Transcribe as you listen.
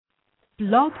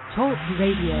Blog Talk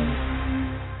Radio.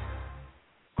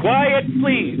 Quiet,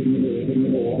 please.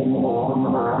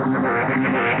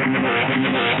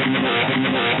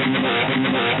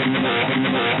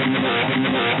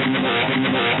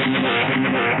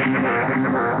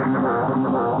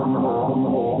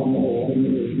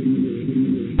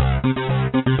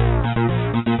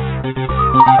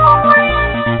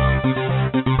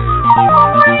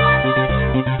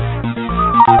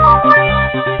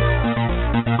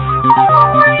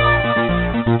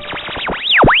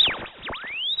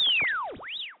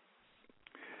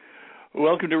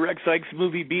 Welcome to Rex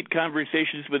Sikes'Movie Beat,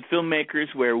 conversations with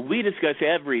filmmakers where we discuss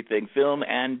everything film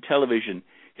and television.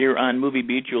 Here on Movie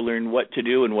Beat, you'll learn what to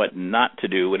do and what not to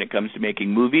do when it comes to making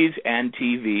movies and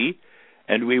TV.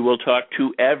 And we will talk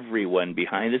to everyone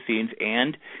behind the scenes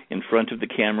and in front of the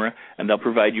camera, and they'll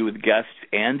provide you with guests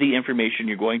and the information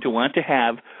you're going to want to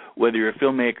have, whether you're a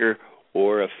filmmaker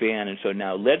or a fan. And so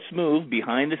now let's move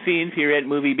behind the scenes here at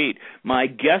Movie Beat. My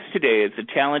guest today is the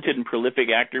talented and prolific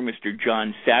actor, Mr.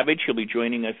 John Savage. He'll be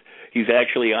joining us. He's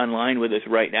actually online with us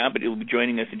right now, but he'll be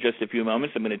joining us in just a few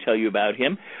moments. I'm going to tell you about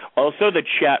him. Also, the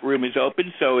chat room is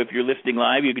open, so if you're listening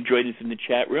live, you can join us in the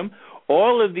chat room.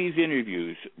 All of these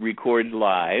interviews record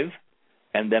live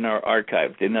and then are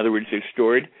archived. In other words, they're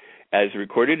stored as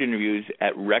recorded interviews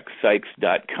at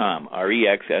rexsikes.com,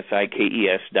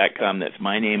 REXSIKES.com. That's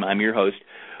my name. I'm your host,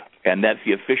 and that's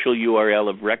the official URL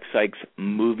of Rex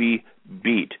Sikes'Movie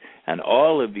Beat. And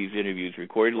all of these interviews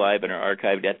recorded live and are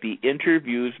archived at the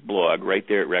interviews blog right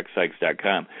there at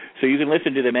rexsikes.com. So you can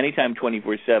listen to them anytime,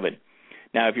 24/7.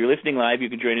 Now, if you're listening live, you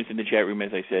can join us in the chat room,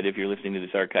 as I said. If you're listening to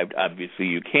this archived, obviously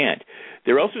you can't.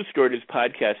 They're also stored as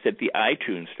podcasts at the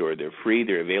iTunes store. They're free.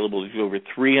 They're available. There's over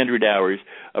 300 hours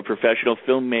of professional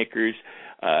filmmakers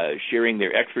sharing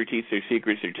their expertise, their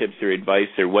secrets, their tips, their advice,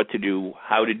 their what to do,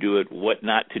 how to do it, what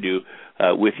not to do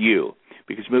with you.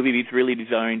 Because Movie Beat's really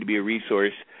designed to be a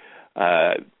resource.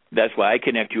 That's why I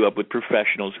connect you up with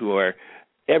professionals who are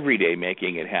every day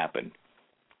making it happen.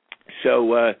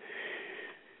 So,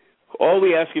 all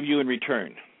we ask of you in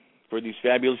return for these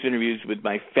fabulous interviews with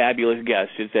my fabulous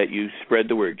guests is that you spread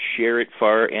the word. Share it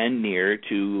far and near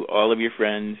to all of your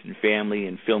friends and family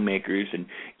and filmmakers and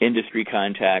industry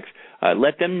contacts.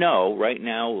 Let them know right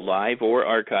now, live or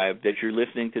archived, that you're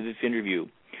listening to this interview.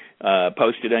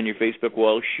 Post it on your Facebook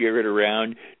wall. Share it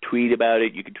around. Tweet about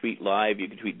it. You can tweet live. You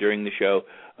can tweet during the show.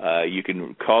 You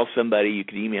can call somebody. You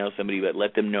can email somebody, but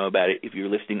let them know about it. If you're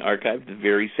listening archived, the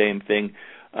very same thing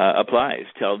applies.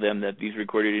 Tell them that these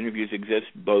recorded interviews exist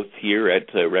both here at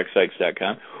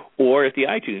rexsikes.com or at the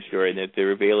iTunes store, and that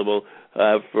they're available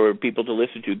for people to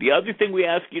listen to. The other thing we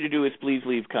ask you to do is please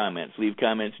leave comments. Leave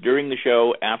comments during the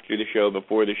show, after the show,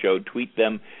 before the show. Tweet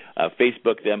them,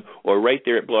 Facebook them, or right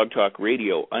there at Blog Talk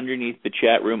Radio. Underneath the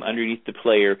chat room, underneath the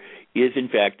player, is in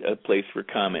fact a place for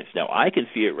comments. Now, I can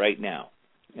see it right now,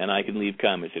 and I can leave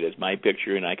comments. It has my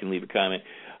picture, and I can leave a comment.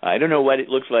 I don't know what it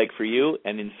looks like for you,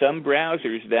 and in some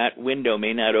browsers, that window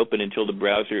may not open until the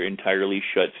browser entirely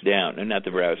shuts down. No, not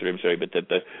the browser, I'm sorry, but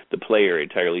the player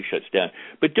entirely shuts down.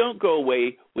 But don't go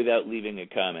away without leaving a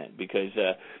comment, because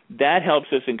that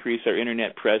helps us increase our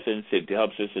Internet presence. It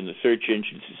helps us in the search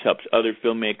engines. It helps other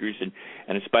filmmakers and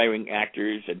aspiring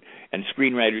actors and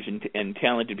screenwriters and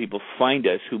talented people find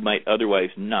us who might otherwise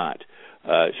not.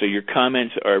 So your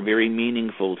comments are very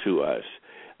meaningful to us.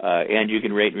 And you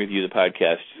can rate and review the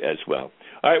podcast as well.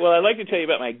 All right, well, I'd like to tell you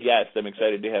about my guest. I'm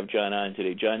excited to have John on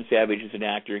today. John Savage is an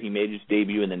actor. He made his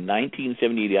debut in the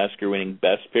 1978 Oscar-winning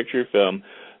Best Picture film,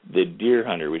 The Deer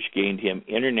Hunter, which gained him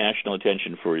international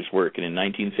attention for his work. And in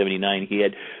 1979, he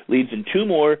had leads in two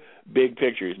more big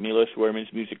pictures, Milos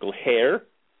Forman's musical Hair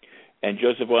and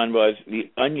Joseph Wanbaugh's The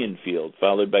Onion Field,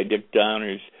 followed by Richard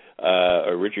Donner's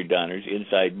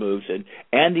Inside Moves, and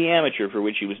The Amateur, for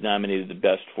which he was nominated the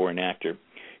Best Foreign Actor.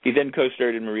 He then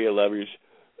co-starred in Maria's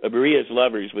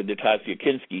Lovers with Natasha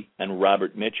Kinski and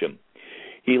Robert Mitchum.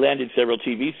 He landed several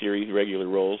TV series regular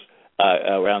roles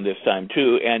around this time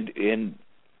too, and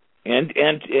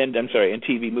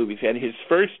TV movies. And his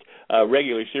first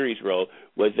regular series role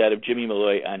was that of Jimmy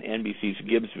Malloy on NBC's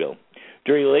Gibbsville.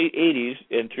 During the late 80s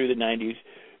and through the 90s,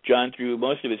 John threw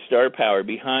most of his star power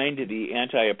behind the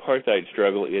anti-apartheid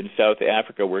struggle in South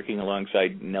Africa, working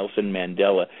alongside Nelson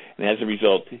Mandela. And as a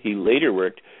result, he later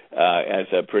worked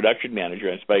as a production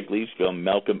manager on Spike Lee's film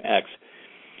Malcolm X.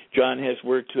 John has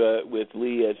worked with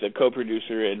Lee as a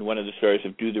co-producer and one of the stars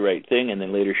of Do the Right Thing, and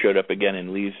then later showed up again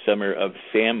in Lee's Summer of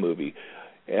Sam movie,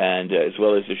 and as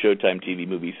well as the Showtime TV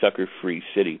movie Sucker Free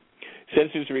City.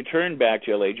 Since his return back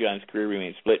to L.A., John's career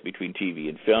remained split between TV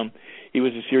and film. He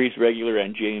was a series regular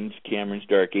on James Cameron's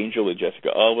Dark Angel with Jessica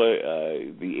Alba,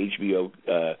 the HBO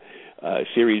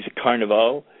series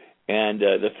Carnival, and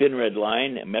The Thin Red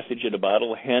Line, Message in a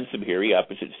Bottle, Handsome Harry,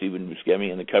 opposite Stephen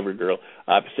Buscemi, and The Cover Girl,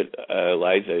 opposite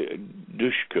Liza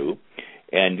Dushku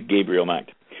and Gabriel Monk.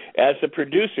 As a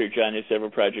producer, John has several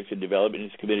projects in development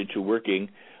and is committed to working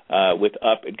with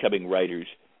up-and-coming writers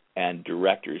and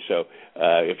directors. So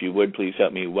if you would, please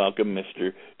help me welcome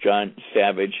Mr. John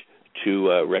Savage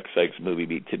to Rex Sikes' Movie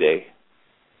Beat today.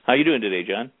 How you doing today,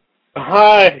 John?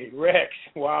 Hi, Rex.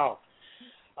 Wow.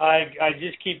 I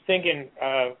just keep thinking,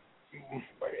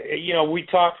 we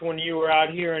talked when you were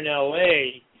out here in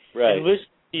L.A. Right. And listening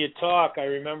to you talk, I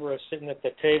remember us sitting at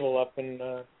the table up in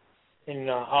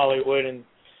Hollywood and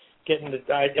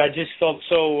I just felt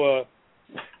so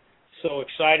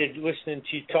excited listening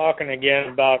to you talking again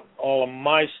about all of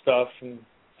my stuff, and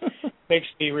makes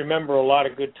me remember a lot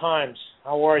of good times.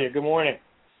 How are you? Good morning.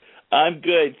 I'm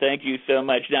good. Thank you so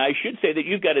much. Now, I should say that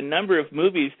you've got a number of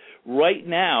movies right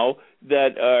now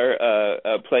that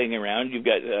are playing around. You've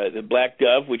got The Black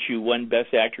Dove, which you won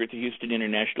Best Actor at the Houston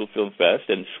International Film Fest,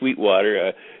 and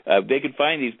Sweetwater. They can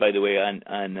find these, by the way,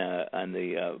 on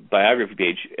the biography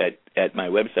page at my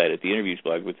website, at the interviews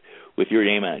blog, with your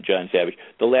name on it, John Savage.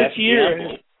 The Last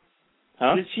Gamble.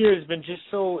 This year has been just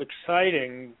so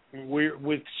exciting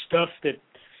with stuff that,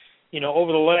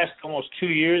 over the last almost 2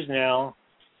 years now,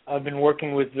 I've been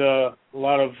working with a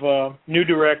lot of new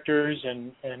directors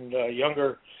and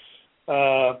younger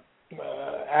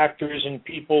actors and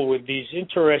people with these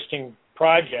interesting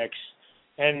projects.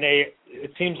 And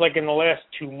it seems like in the last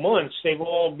 2 months, they've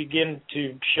all begun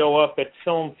to show up at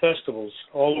film festivals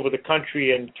all over the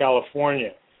country and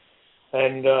California.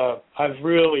 And I've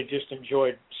really just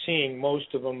enjoyed seeing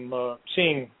most of them.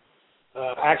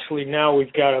 Actually, now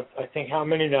we've got, I think, how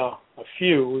many now? A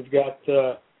few. We've got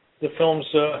the films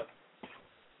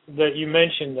that you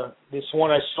mentioned. This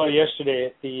one I saw yesterday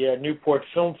at the Newport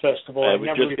Film Festival. I was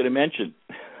just going to mention.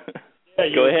 Yeah,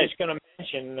 you Go were ahead. just going to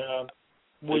mention.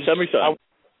 The Summer Song.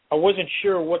 I wasn't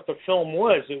sure what the film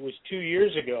was. It was 2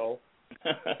 years ago,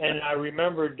 and I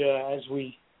remembered as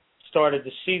we started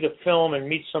to see the film and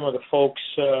meet some of the folks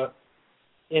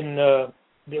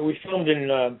we filmed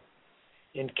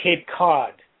in Cape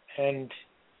Cod, and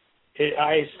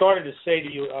I started to say to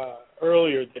you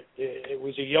earlier that it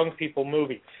was a young people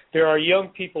movie. There are young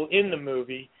people in the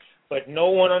movie, but no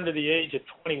one under the age of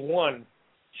 21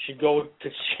 should go to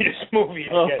see this movie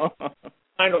again.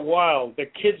 Kind of wild. The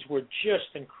kids were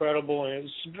just incredible, and it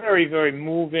was very, very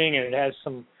moving, and it has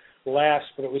some laughs,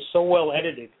 but it was so well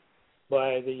edited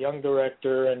by the young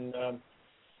director, and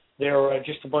there were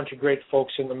just a bunch of great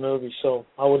folks in the movie, so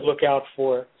I would look out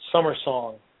for it. Summer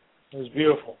Song. It was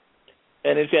beautiful.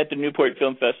 And it's at the Newport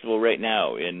Film Festival right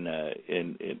now in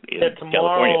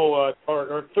tomorrow,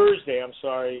 California. Or Thursday, I'm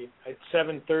sorry, at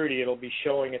 7:30 it'll be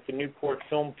showing at the Newport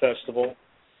Film Festival.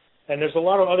 And there's a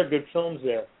lot of other good films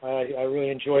there. I really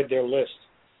enjoyed their list.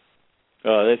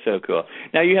 Oh, that's so cool.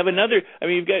 Now you have another,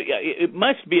 you've got, it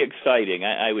must be exciting,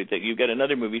 I would think. You've got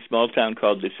another movie, Small Town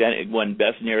Called Descent. It won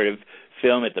Best Narrative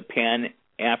Film at the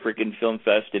Pan-African Film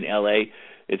Fest in L.A.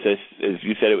 It's as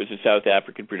you said, it was a South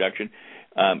African production.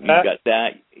 You've got that.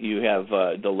 You have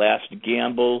The Last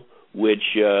Gamble,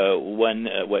 which won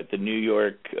the New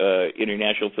York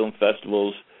International Film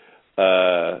Festival's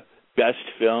Best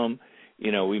Film.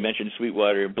 We mentioned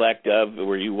Sweetwater and Black Dove,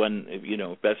 where you won,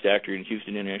 Best Actor in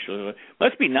Houston International.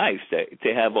 Must be nice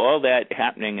to have all that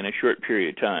happening in a short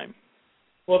period of time.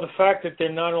 Well, the fact that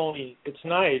they're not only, it's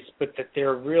nice, but that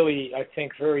they're really, I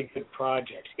think, very good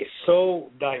projects. It's so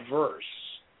diverse.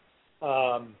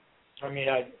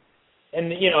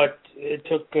 It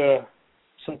took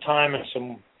some time and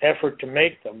some effort to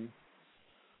make them,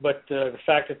 but the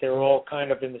fact that they're all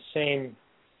kind of in the same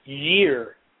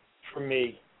year for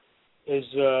me is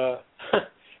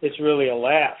it's really a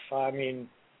laugh. I'm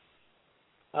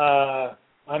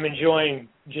enjoying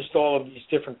just all of these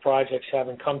different projects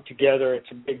having come together.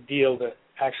 It's a big deal to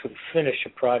actually finish a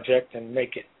project and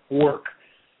make it work,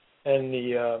 and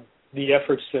the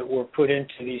efforts that were put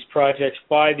into these projects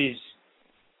by these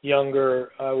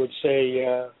younger, I would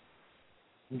say,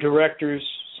 directors,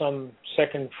 some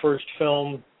second, first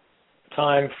film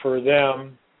time for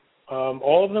them.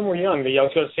 All of them were young. I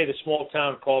was going to say The Small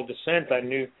Town Called Descent. I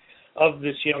knew of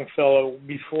this young fellow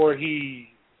before he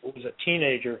was a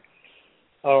teenager,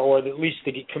 or at least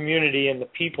the community and the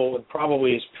people, and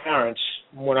probably his parents,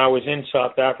 when I was in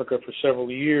South Africa for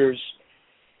several years,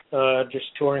 just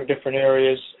touring different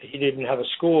areas. He didn't have a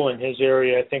school in his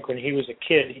area, I think, when he was a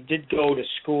kid. He did go to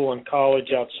school and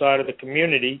college outside of the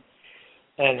community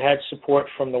and had support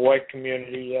from the white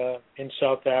community in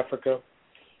South Africa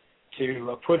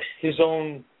to put his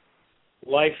own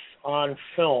life on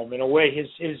film. In a way,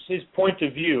 his point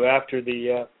of view after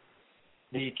the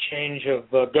change of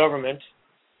government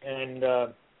and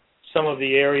some of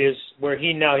the areas where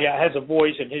he now has a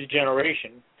voice, and his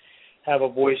generation have a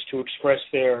voice to express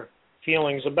their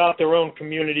feelings about their own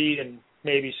community and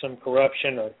maybe some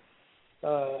corruption or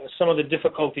some of the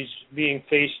difficulties being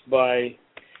faced by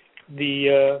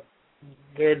their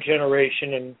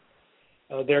generation and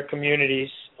their communities.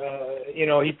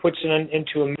 He puts it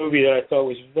into a movie that I thought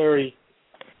was very,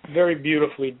 very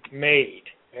beautifully made,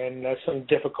 and some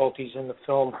difficulties in the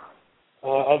film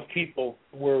of people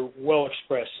were well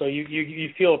expressed. So you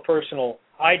feel a personal,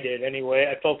 I did anyway,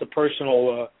 I felt a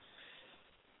personal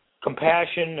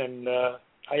compassion, and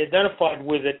I identified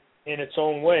with it in its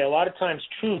own way. A lot of times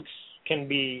truths can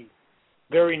be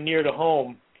very near to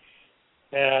home,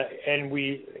 and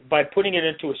by putting it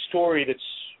into a story that's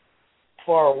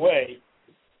far away,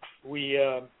 we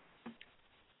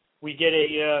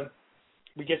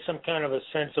get some kind of a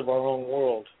sense of our own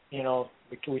world.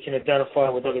 We can identify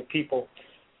with other people.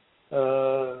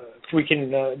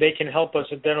 They can help us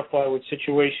identify with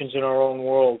situations in our own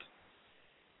world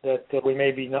that we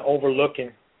may be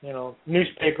overlooking.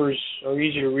 Newspapers are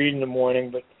easy to read in the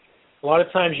morning, but a lot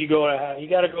of times you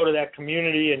got to go to that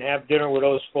community and have dinner with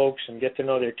those folks and get to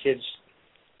know their kids,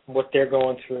 what they're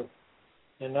going through.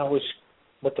 And that was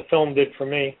what the film did for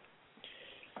me.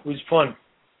 It was fun.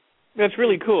 That's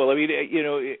really cool. I mean,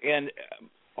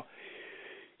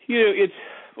 it's.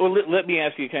 Well, let me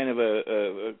ask you kind of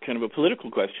a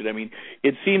political question. I mean,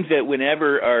 it seems that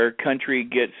whenever our country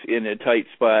gets in a tight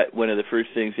spot, one of the first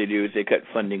things they do is they cut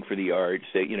funding for the arts.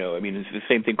 It's the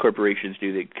same thing corporations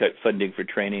do. They cut funding for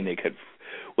training. They cut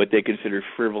what they consider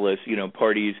frivolous,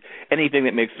 parties, anything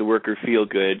that makes the worker feel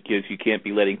good, because you can't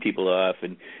be letting people off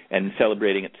and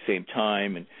celebrating at the same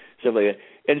time and stuff like that.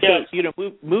 And so,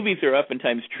 movies are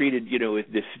oftentimes treated, with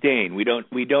disdain. We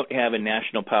don't have a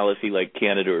national policy like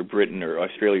Canada or Britain or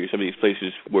Australia or some of these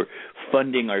places where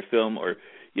funding our film or,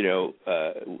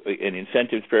 an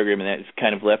incentives program, and that is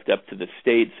kind of left up to the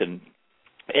states. And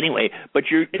anyway, but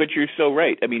you're so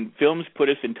right. I mean, films put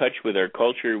us in touch with our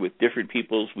culture, with different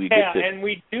peoples. And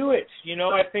we do it.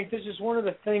 I think this is one of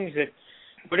the things that,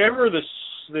 whatever this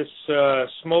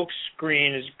smoke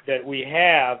screen is that we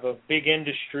have of big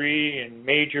industry and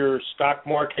major stock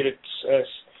market,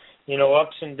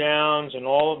 ups and downs and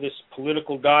all of this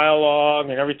political dialogue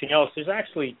and everything else, there's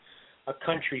actually a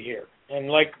country here. And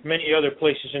like many other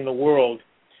places in the world,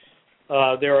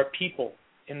 there are people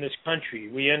in this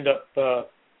country. We end up,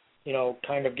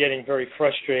 kind of getting very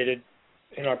frustrated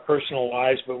in our personal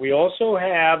lives, but we also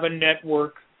have a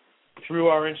network through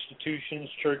our institutions,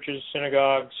 churches,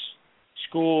 synagogues,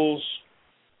 schools,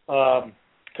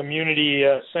 community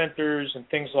centers, and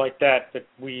things like that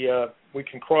we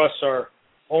can cross our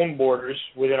own borders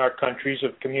within our countries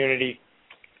of community,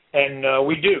 and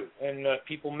we do, and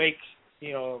people make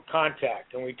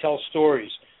contact, and we tell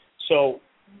stories. So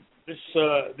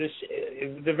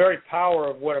the very power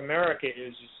of what America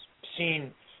is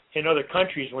seen in other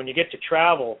countries. When you get to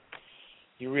travel,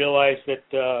 you realize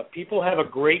that people have a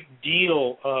great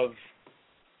deal of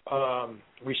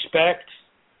respect,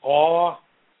 awe,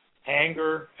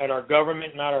 anger at our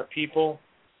government, not our people,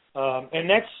 and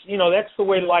that's the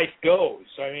way life goes.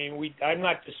 I mean, I'm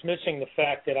not dismissing the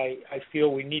fact that I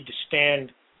feel we need to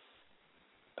stand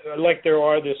like there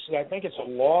are this. I think it's a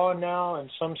law now in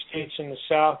some states in the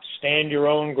South. Stand your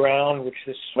own ground, which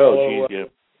this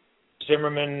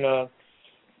Zimmerman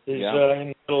is in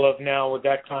the middle of now with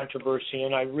that controversy,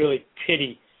 and I really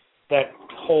pity that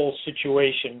whole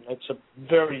situation. It's a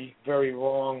very, very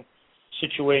wrong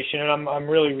situation, and I'm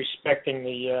really respecting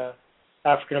the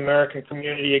African American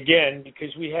community again,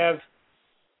 because we have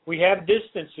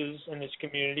distances in this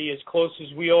community, as close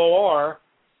as we all are,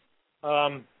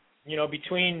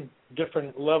 between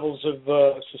different levels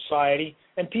of society,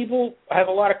 and people have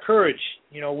a lot of courage,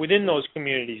 within those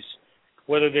communities,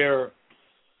 whether they're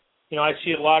I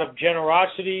see a lot of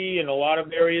generosity in a lot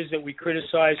of areas that we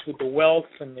criticize with the wealth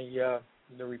and the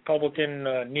Republican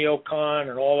neocon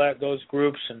and all those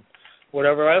groups and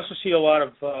whatever. I also see a lot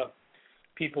of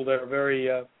people that are very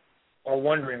are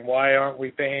wondering, why aren't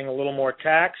we paying a little more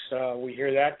tax? We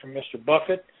hear that from Mr.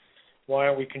 Buffett. Why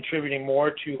aren't we contributing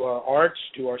more to our arts,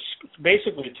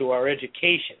 basically to our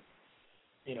education?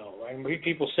 And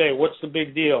people say, what's the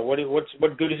big deal?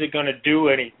 What good is it going to do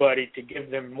anybody to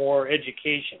give them more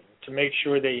education, to make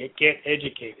sure they get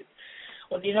educated?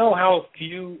 Well, do you know how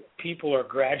few people are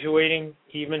graduating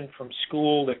even from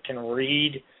school that can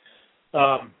read?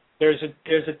 There's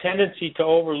a tendency to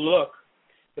overlook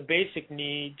the basic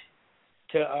need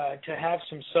to have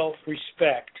some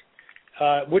self-respect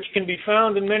which can be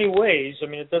found in many ways. I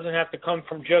mean, it doesn't have to come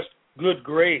from just good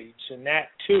grades, and that,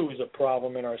 too, is a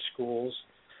problem in our schools,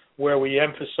 where we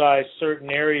emphasize certain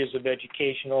areas of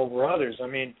education over others. I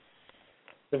mean,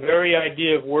 the very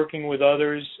idea of working with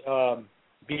others,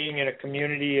 being in a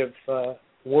community of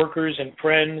workers and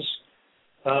friends,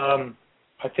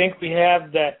 I think we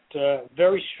have that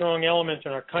very strong element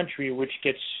in our country which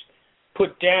gets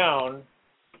put down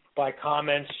by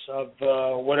comments of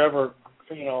whatever,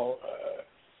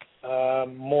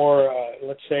 more,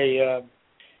 let's say,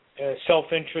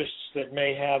 self-interests that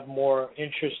may have more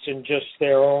interest in just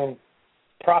their own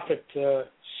profit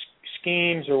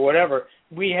schemes or whatever.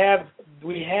 We have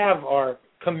our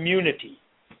community,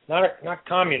 not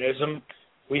communism.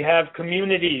 We have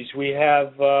communities. We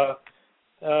have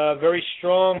very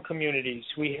strong communities.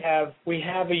 We have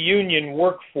a union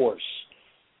workforce.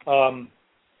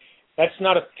 That's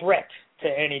not a threat to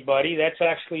anybody. That's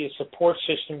actually a support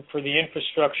system for the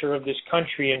infrastructure of this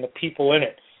country and the people in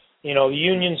it. The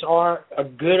unions are a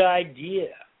good idea.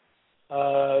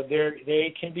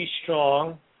 They can be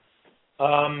strong.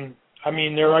 I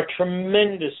mean, there are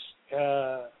tremendous,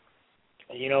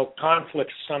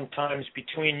 conflicts sometimes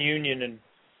between union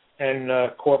and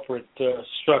corporate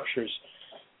structures.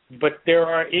 But there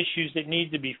are issues that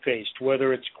need to be faced,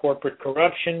 whether it's corporate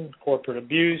corruption, corporate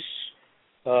abuse.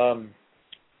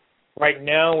 Right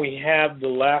now we have the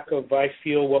lack of, I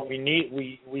feel, what we need.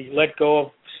 We let go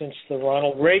of since the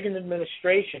Ronald Reagan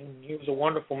administration. He was a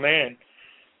wonderful man,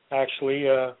 actually,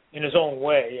 in his own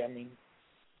way. I mean,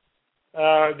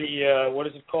 what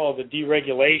is it called? The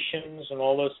deregulations and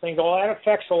all those things. All that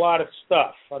affects a lot of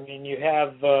stuff. I mean, you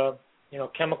have,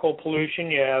 chemical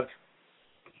pollution. You have,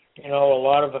 a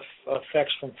lot of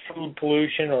effects from food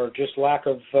pollution or just lack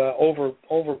of over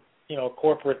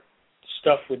corporate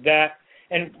stuff with that.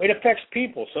 And it affects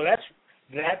people. So that's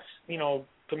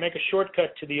to make a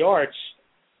shortcut to the arts,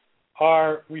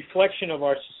 our reflection of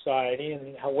our society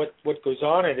and what goes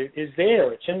on in it is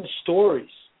there. It's in the stories.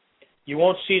 You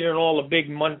won't see it in all the big,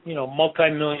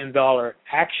 multi-million-dollar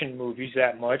action movies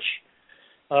that much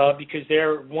because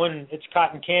it's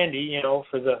cotton candy,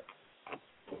 for the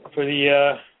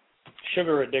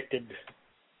sugar-addicted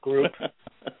group.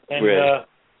 And right.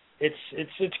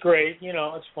 It's great,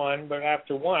 it's fun. But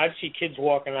after I see kids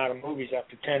walking out of movies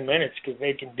after 10 minutes because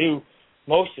they can do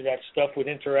most of that stuff with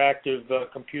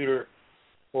interactive computer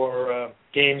or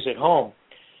games at home.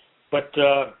 But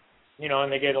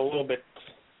and they get a little bit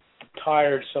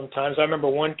tired sometimes. I remember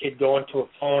one kid going to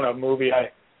a movie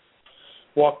I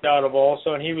walked out of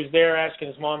also, and he was there asking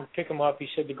his mom to pick him up. He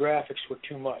said the graphics were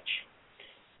too much.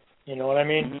 You know what I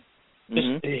mean?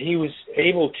 Mm-hmm. He was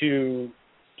able to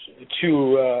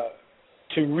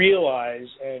realize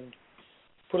and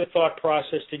put a thought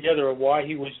process together of why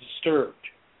he was disturbed.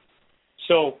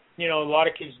 So, a lot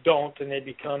of kids don't, and they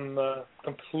become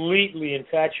completely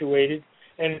infatuated.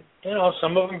 And,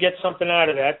 some of them get something out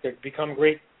of that. They become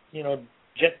great,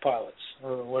 jet pilots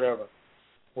or whatever,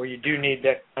 where you do need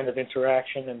that kind of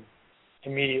interaction and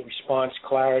immediate response,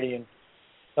 clarity. And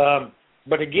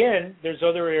but again, there's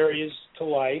other areas to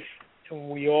life, and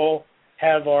we all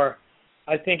have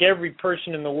I think every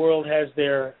person in the world has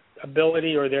their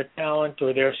ability or their talent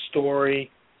or their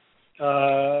story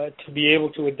to be able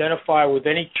to identify with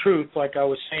any truth, like I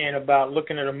was saying about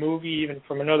looking at a movie even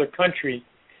from another country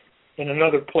in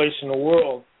another place in the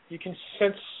world. You can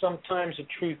sense sometimes the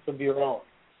truth of your own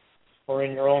or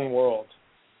in your own world.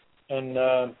 And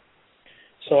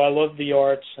so I love the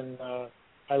arts and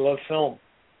I love film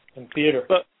and theater.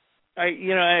 But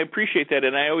I appreciate that,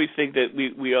 and I always think that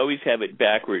we always have it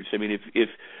backwards. I mean, if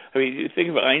you think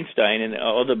of Einstein and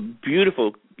all the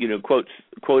beautiful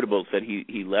quotables that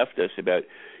he left us about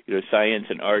science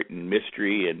and art and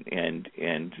mystery and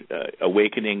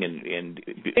awakening and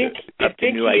up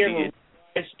to new ideas.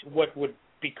 He realized what would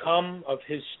become of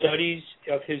his studies,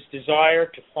 of his desire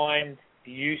to find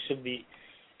the use of the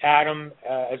atom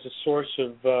as a source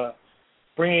of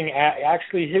bringing.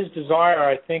 Actually, his desire,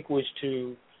 I think, was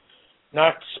to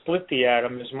not split the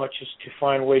atom as much as to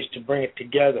find ways to bring it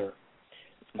together,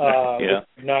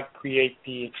 not create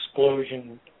the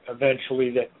explosion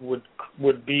eventually that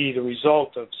would be the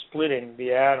result of splitting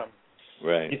the atom.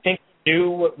 Right. You think he knew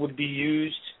what would be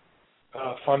used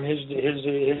from his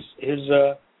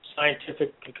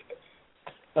scientific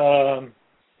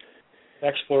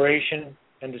exploration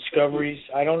and discoveries?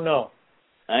 I don't know.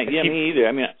 Me either.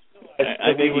 I mean,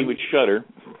 I think he would shudder.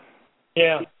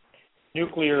 Yeah.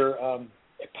 Nuclear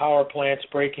power plants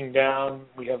breaking down.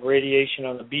 We have radiation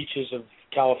on the beaches of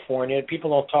California.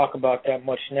 People don't talk about that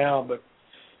much now, but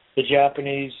the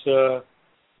Japanese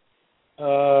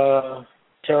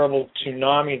terrible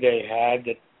tsunami they had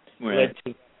that led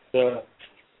to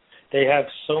they have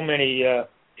so many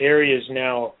areas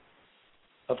now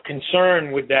of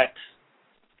concern with that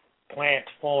plant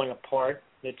falling apart.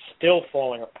 It's still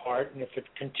falling apart, and if it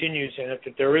continues, and if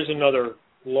there is another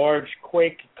large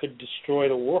quake, it could destroy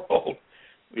the world.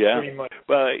 Yeah. Pretty much.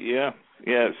 Well, yeah.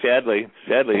 Sadly,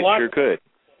 it sure could.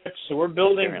 So we're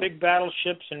building big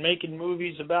battleships and making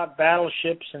movies about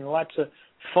battleships, and lots of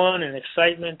fun and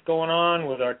excitement going on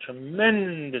with our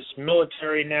tremendous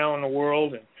military now in the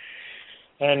world,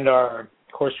 and our,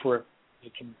 of course, we're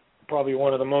probably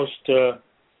one of the most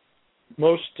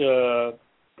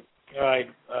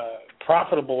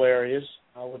profitable areas.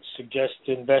 I would suggest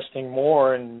investing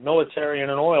more in military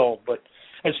and in oil. But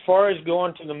as far as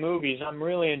going to the movies, I'm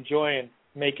really enjoying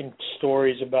making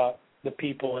stories about the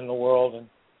people in the world and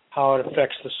how it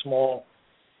affects the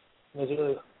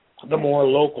more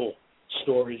local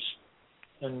stories.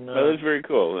 And that's very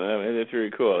cool. That's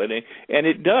very cool, and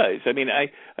it does. I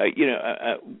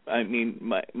mean,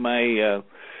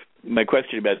 my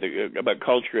question about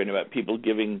culture and about people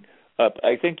giving up.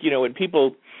 I think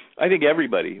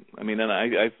everybody. I mean, and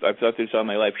I've thought this all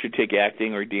my life, should take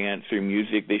acting or dance or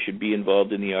music. They should be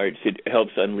involved in the arts. It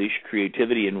helps unleash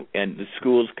creativity, and the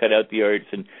schools cut out the arts,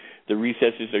 and the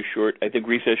recesses are short. I think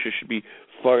recesses should be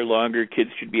far longer. Kids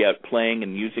should be out playing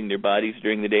and using their bodies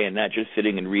during the day, and not just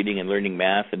sitting and reading and learning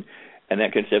math and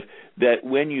that kind of stuff. That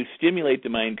when you stimulate the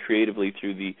mind creatively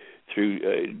through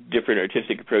different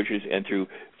artistic approaches and through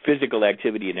physical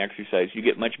activity and exercise, you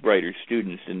get much brighter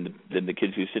students than the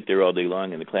kids who sit there all day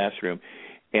long in the classroom.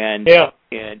 And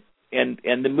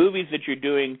the movies that you're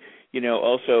doing,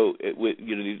 also with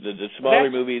the smaller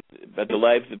movies about the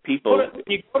lives of people.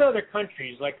 You go to other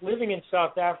countries, like living in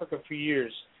South Africa for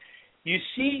years, you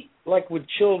see, like with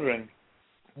children,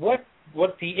 what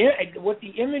the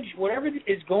image, whatever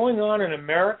is going on in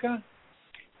America,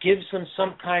 gives them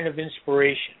some kind of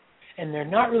inspiration, and they're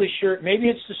not really sure. Maybe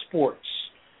it's the sports,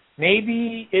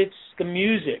 maybe it's the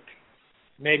music,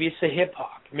 maybe it's the hip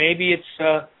hop, maybe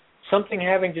it's something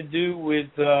having to do with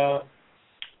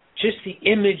just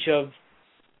the image of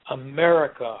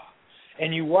America.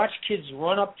 And you watch kids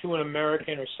run up to an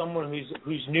American or someone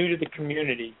who's new to the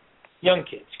community, young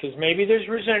kids, because maybe there's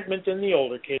resentment in the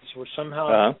older kids, or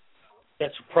somehow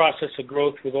that's a process of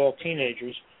growth with all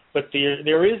teenagers. But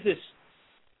there is this,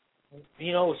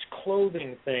 this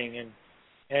clothing thing,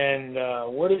 and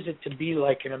what is it to be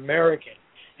like an American?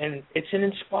 And it's an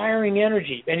inspiring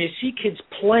energy. And you see kids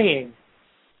playing,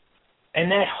 and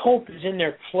that hope is in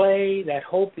their play. That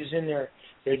hope is in their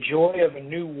joy of a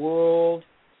new world.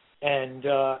 And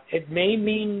it may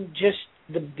mean just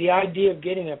the idea of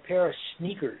getting a pair of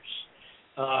sneakers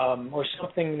or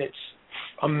something that's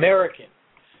American.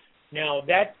 Now,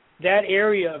 that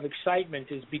area of excitement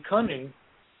is becoming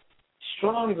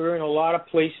stronger in a lot of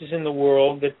places in the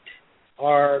world that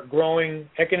are growing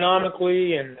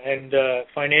economically and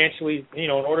financially, in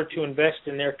order to invest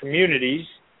in their communities,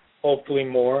 hopefully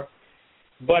more.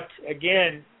 But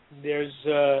again, there's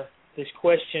this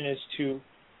question as to,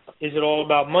 is it all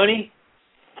about money,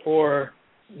 or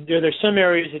there's some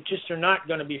areas that just are not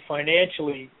going to be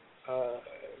financially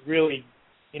really,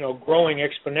 growing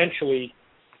exponentially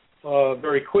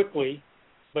very quickly,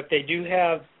 but they do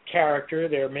have character.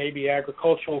 There may be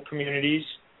agricultural communities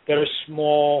that are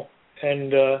small,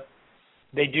 and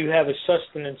they do have a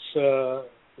sustenance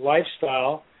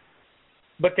lifestyle,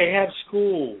 but they have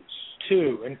schools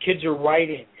too, and kids are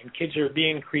writing, and kids are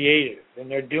being creative, and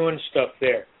they're doing stuff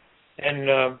there. And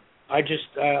I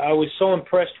was so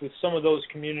impressed with some of those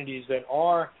communities that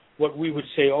are what we would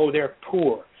say, they're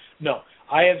poor. No,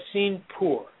 I have seen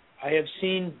poor. I have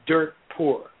seen dirt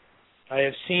poor. I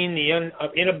have seen the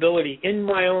inability in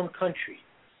my own country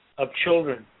of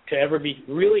children to ever be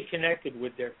really connected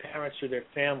with their parents or their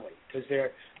family, because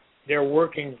they're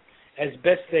working as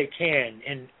best they can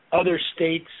in other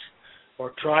states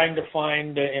or trying to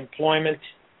find employment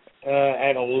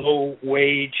at a low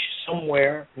wage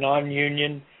somewhere,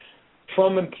 non-union,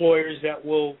 from employers that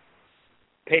will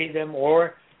pay them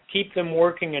or keep them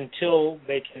working until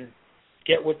they can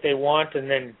get what they want and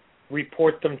then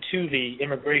report them to the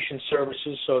immigration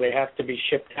services, so they have to be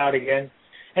shipped out again,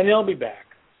 and they'll be back.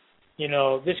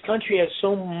 This country has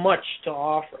so much to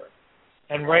offer,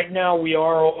 and right now we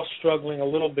are all struggling a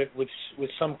little bit with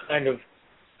some kind of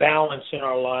balance in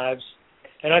our lives,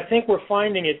 and I think we're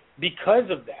finding it because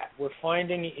of that. We're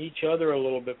finding each other a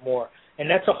little bit more, and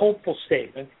that's a hopeful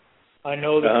statement. I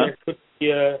know that there could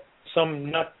be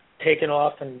some nut taken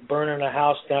off and burning a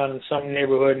house down in some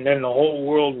neighborhood, and then the whole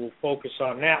world will focus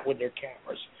on that with their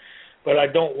cameras. But I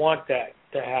don't want that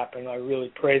to happen. I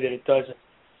really pray that it doesn't.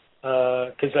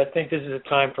 because I think this is a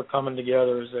time for coming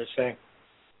together, as they say.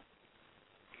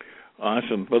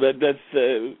 Awesome. Well, that's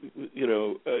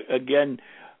again,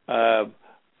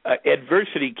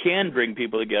 adversity can bring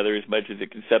people together as much as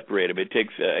it can separate them. It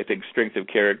takes, I think, strength of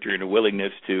character and a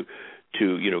willingness to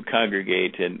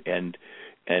congregate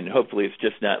and hopefully it's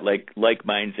just not like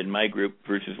minds in my group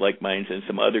versus like minds in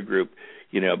some other group,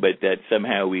 but that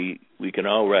somehow we can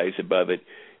all rise above it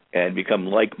and become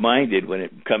like-minded when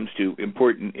it comes to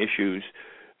important issues,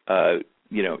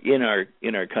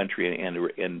 in our country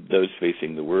and those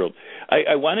facing the world.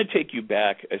 I want to take you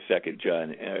back a second,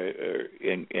 John,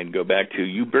 and go back to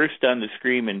you burst on the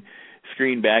screen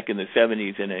back in the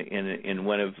 70s in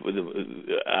one of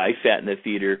I sat in the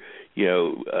theater,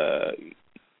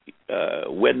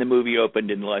 when the movie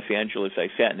opened in Los Angeles. I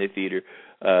sat in the theater,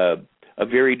 a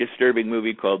very disturbing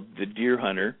movie called The Deer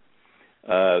Hunter,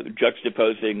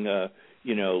 juxtaposing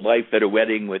life at a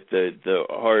wedding with the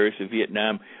horrors of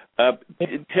Vietnam.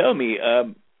 Tell me,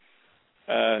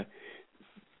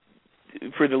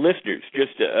 for the listeners,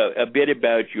 just a bit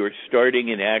about your starting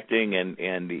in acting and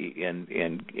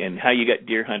how you got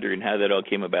Deer Hunter and how that all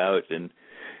came about. And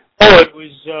it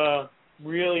was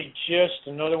really just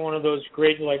another one of those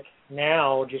great, like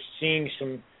now, just seeing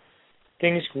some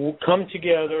things come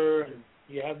together. And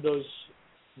you have those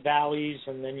valleys,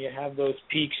 and then you have those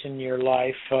peaks in your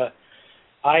life.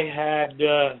 I had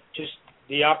just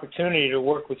the opportunity to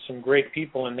work with some great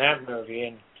people in that movie,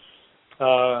 and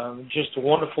just a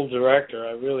wonderful director.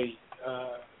 I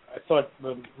thought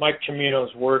Mike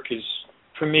Cimino's work is,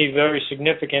 for me, very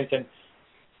significant, and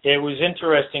it was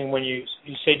interesting when you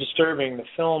say disturbing. The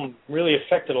film really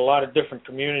affected a lot of different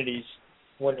communities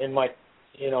in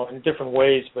different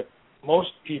ways, but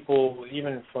most people,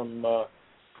 even from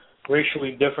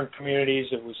racially different communities,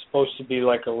 it was supposed to be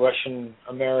like a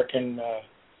Russian-American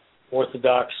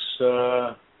Orthodox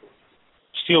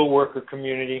steelworker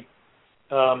community,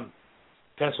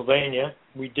 Pennsylvania.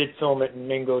 We did film it in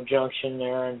Mingo Junction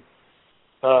there, and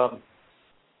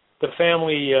the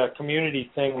family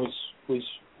community thing was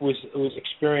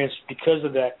experienced because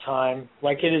of that time,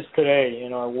 like it is today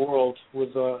in our world,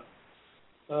 with the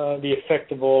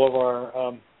effect of all of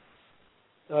our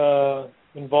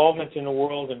involvement in the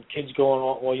world and kids going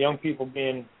on, well, young people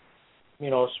being,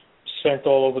 sent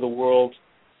all over the world.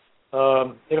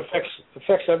 It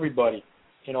affects everybody,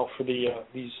 for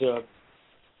these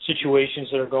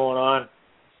situations that are going on,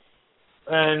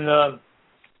 and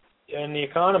the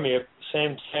economy,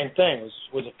 same thing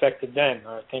was affected then.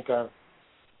 I think our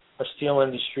steel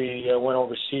industry went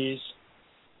overseas,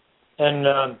 and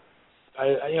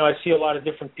I see a lot of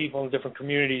different people in different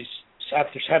communities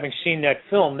after having seen that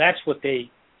film. That's what they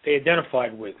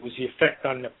identified with, was the effect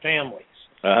on the families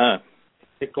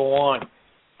that go on.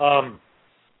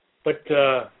 But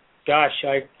gosh,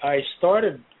 I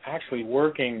started actually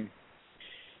working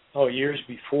years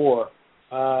before.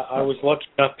 I was lucky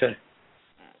enough to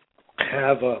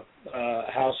have a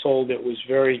household that was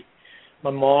very. My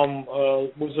mom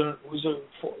was a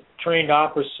trained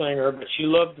opera singer, but she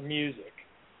loved the music,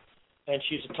 and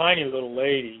she's a tiny little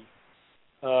lady,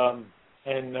 and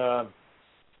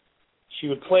she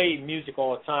would play music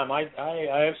all the time.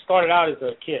 I started out as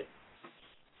a kid.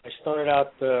 I started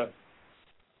out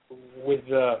with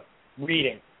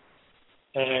reading,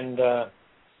 and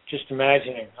just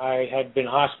imagining. I had been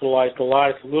hospitalized a lot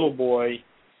as a little boy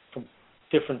from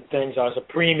different things. I was a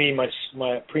preemie,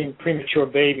 my premature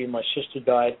baby. My sister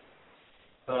died,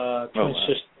 twin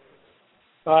sister.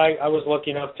 I was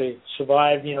lucky enough to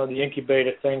survive, the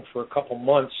incubator thing for a couple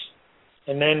months,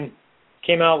 and then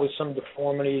came out with some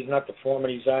deformities. Not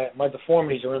deformities. My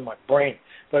deformities are in my brain,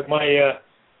 but my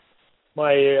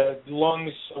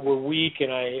lungs were weak,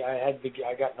 and I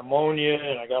got pneumonia,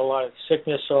 and I got a lot of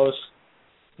sickness. And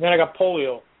then I got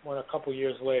polio a couple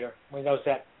years later. That was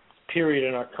that period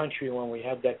in our country when we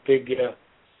had that big,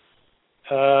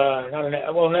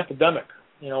 an epidemic.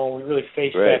 We really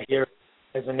faced that here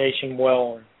as a nation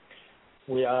well.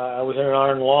 And I was in an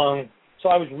iron lung, so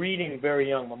I was reading very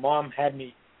young. My mom had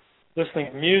me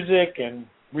listening to music and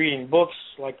reading books,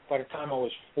 like by the time I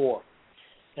was 4.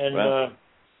 And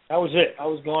that was it. I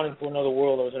was gone into another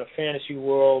world. I was in a fantasy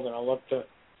world, and I loved to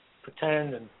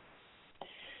pretend. And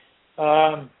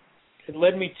it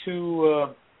led me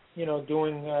to,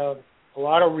 doing a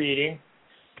lot of reading.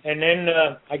 And then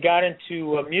I got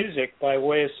into music by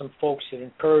way of some folks that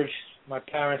encouraged my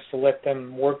parents to let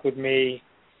them work with me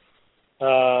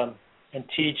and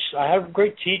teach. I have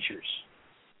great teachers,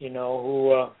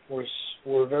 who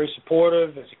were very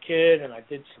supportive as a kid, and I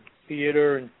did some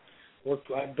theater and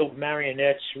I built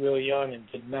marionettes really young and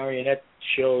did marionette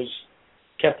shows,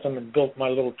 kept them, and built my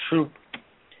little troupe.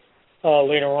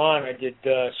 later on, I did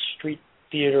street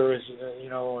theater, as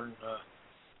and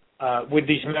with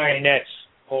these marionettes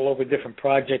all over different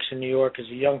projects in New York as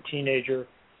a young teenager.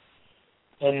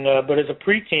 And but as a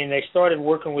preteen, they started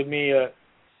working with me,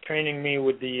 training me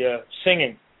with the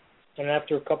singing. And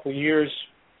after a couple of years,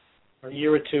 or a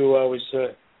year or two, I was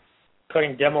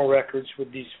cutting demo records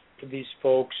with these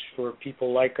folks for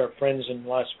people like our friends in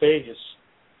Las Vegas.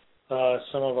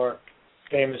 Some of our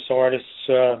famous artists,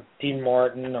 Dean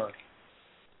Martin,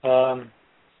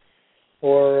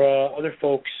 or other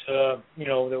folks, that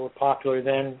were popular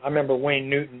then. I remember Wayne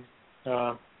Newton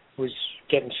was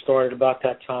getting started about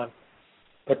that time.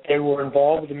 But they were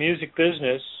involved with the music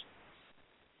business.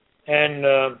 And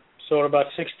so at about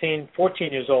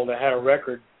 14 years old, I had a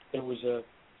record that was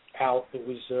out. It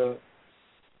was,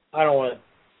 I don't want to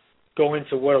go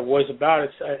into what it was about.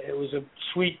 It was a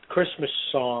sweet Christmas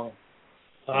song.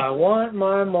 I want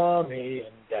my mommy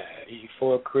and daddy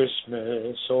for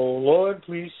Christmas. Oh, Lord,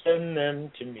 please send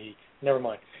them to me. Never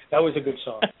mind. That was a good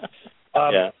song.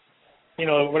 Yeah.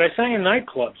 When I sang in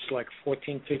nightclubs, like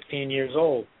 14, 15 years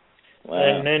old. Wow.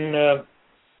 And then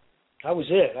that was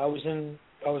it. I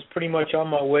was pretty much on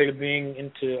my way to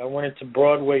I went into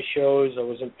Broadway shows. I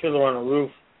was a Fiddler on the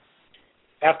Roof.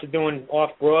 After doing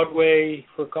off-Broadway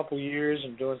for a couple of years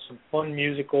and doing some fun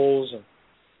musicals and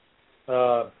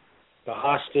The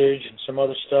Hostage and some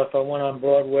other stuff, I went on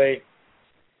Broadway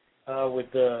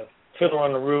with Fiddler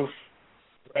on the Roof.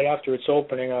 Right after its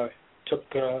opening, I took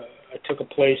a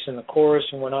place in the chorus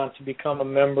and went on to become a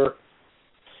member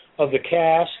of the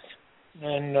cast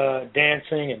and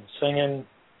dancing and singing.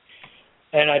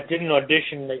 And I did an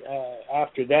audition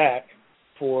after that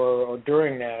or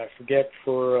during that, I forget,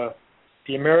 for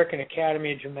the American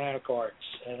Academy of Dramatic Arts.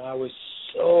 And I was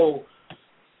so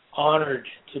honored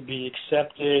to be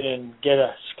accepted and get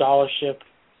a scholarship.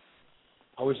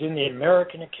 I was in the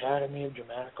American Academy of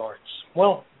Dramatic Arts.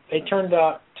 Well, they turned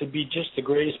out to be just the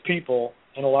greatest people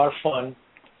and a lot of fun.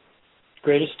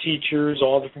 Greatest teachers,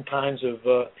 all different kinds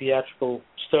of theatrical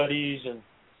studies and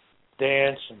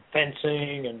dance and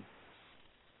fencing. And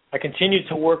I continued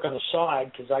to work on the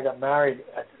side because I got married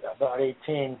at about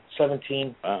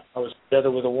 17. Wow. I was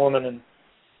together with a woman and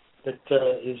that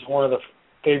is one of the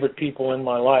favorite people in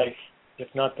my life, if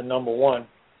not the number one.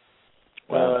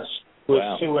 Wow.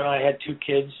 Sue and I had 2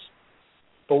 kids.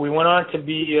 But we went on to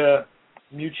be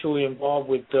mutually involved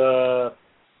with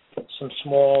some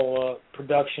small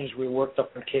productions. We worked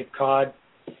up in Cape Cod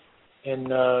in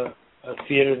a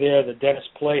theater there, the Dennis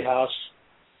Playhouse.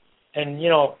 And,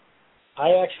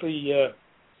 I actually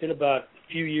did about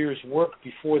a few years' work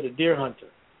before The Deer Hunter.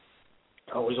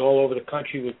 I was all over the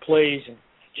country with plays, and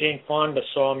Jane Fonda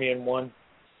saw me in one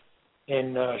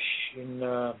in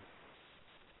Ann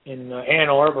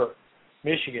Arbor,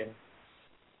 Michigan.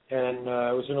 And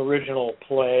it was an original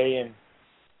play, and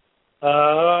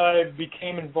I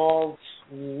became involved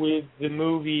with the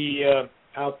movie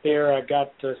out there. I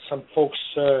got some folks,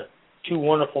 2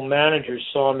 wonderful managers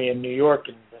saw me in New York,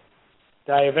 and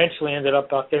I eventually ended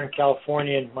up out there in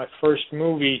California in my first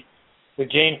movie with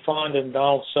Jane Fonda and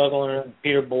Donald Sutherland and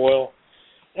Peter Boyle.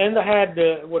 And I had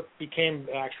what became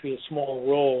actually a small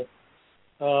role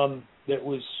that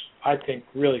was, I think,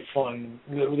 really fun.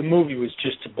 The movie was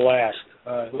just a blast.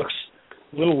 It looks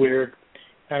a little weird,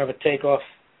 kind of a takeoff.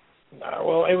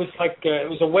 Well, it was like it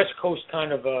was a West Coast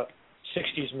kind of a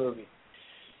 60s movie.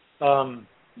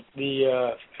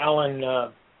 The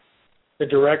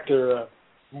director,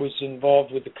 was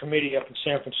involved with the committee up in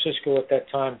San Francisco at that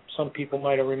time. Some people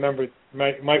might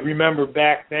remember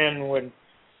back then when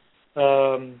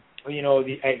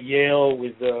at Yale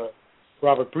with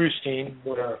Robert Brustein,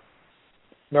 where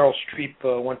Meryl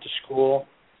Streep went to school.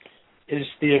 His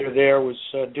theater there was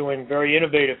doing very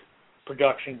innovative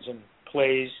productions and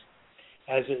plays.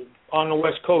 On the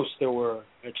West Coast, there were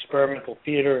experimental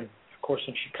theater, and of course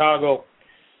in Chicago,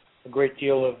 a great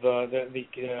deal of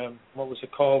what was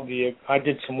it called? I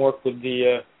did some work with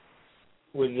the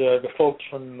folks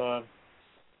from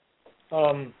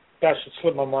that should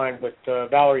slip my mind, but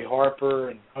Valerie Harper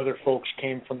and other folks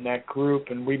came from that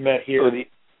group, and we met here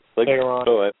later on.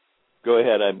 Go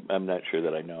ahead. I'm not sure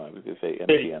that I know. I was going to say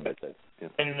MGM, but yeah.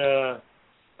 And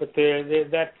but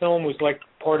that film was like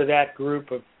part of that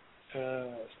group of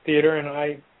theater, and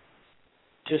I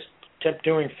just kept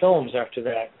doing films after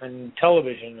that, and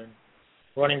television, and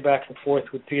running back and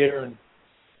forth with theater. And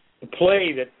the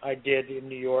play that I did in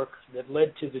New York that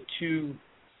led to the 2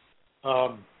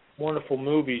 wonderful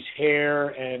movies, Hair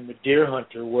and The Deer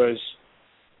Hunter, was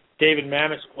David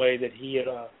Mamet's play that he had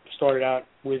started out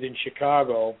with in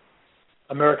Chicago,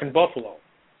 American Buffalo.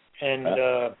 And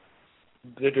the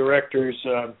directors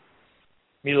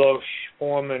Milos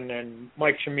Forman and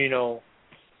Mike Cimino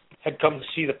had come to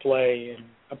see the play and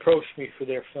approached me for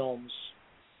their films,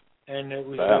 and it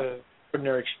was an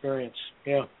extraordinary experience.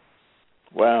 Yeah.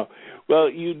 Wow. Well,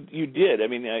 you did. I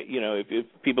mean, if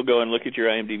people go and look at your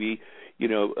IMDb,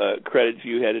 credits,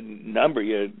 you had a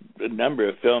number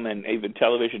of film and even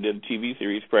television and TV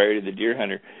series prior to The Deer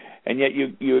Hunter, and yet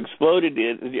you exploded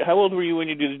it. How old were you when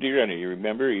you did The Deer Hunter? You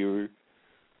remember? You were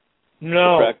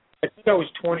No, I think I was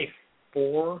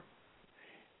 24.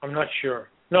 I'm not sure.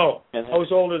 No, I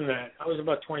was older than that. I was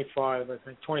about 25, I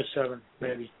think, 27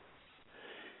 maybe.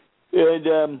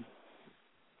 And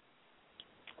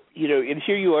and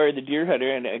here you are, The Deer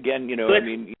Hunter, and again,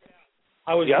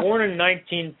 I was born in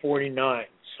 1949,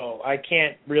 so I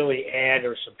can't really add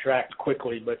or subtract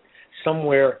quickly, but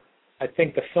somewhere, I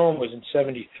think the film was in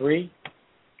 73,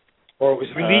 or it was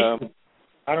released.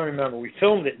 I don't remember. We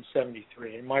filmed it in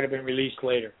 73. It might have been released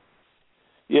later.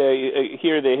 Yeah,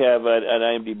 here they have on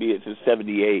IMDb it says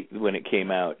 78 when it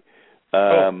came out.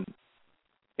 But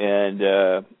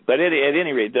at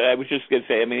any rate, I was just going to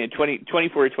say, I mean, at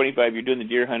 24 or 25, you're doing The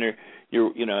Deer Hunter.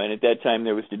 And at that time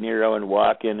there was De Niro and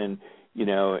Walken and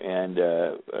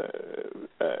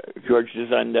George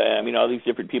DeZunda. I mean, all these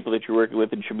different people that you're working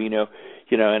with in Cimino.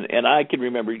 And I can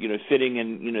remember, sitting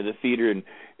in the theater and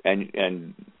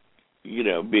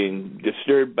being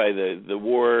disturbed by the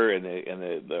war and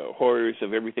the horrors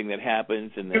of everything that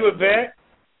happens. And you a vet?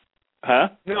 Huh?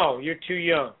 No, you're too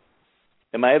young.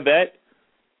 Am I a vet?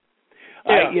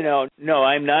 Yeah. No,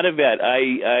 I'm not a vet.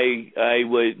 I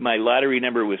was, my lottery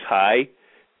number was high,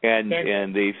 and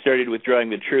they started withdrawing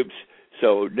the troops.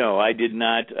 So no, I did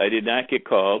not get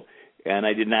called, and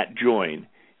I did not join.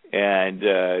 And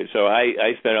so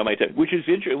I spent all my time, which is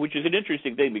an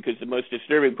interesting thing, because the most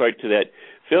disturbing part to that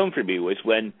film for me was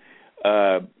when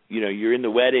you're in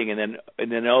the wedding, and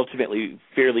then ultimately,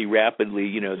 fairly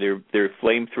rapidly, they're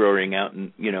flamethrowing out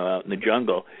in the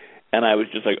jungle, and I was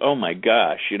just like, oh my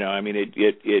gosh, I mean,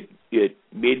 it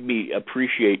made me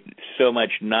appreciate so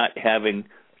much not having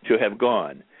to have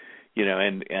gone,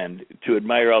 and to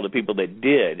admire all the people that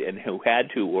did and who had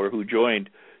to or who joined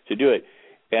to do it.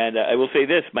 And I will say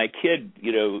this: my kids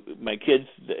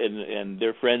and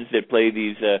their friends that play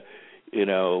these,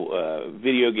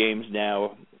 video games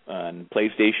now on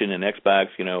PlayStation and Xbox,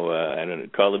 I don't know,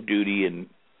 Call of Duty and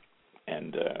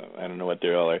I don't know what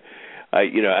they all are.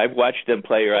 I've watched them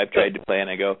play, or I've tried to play, and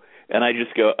I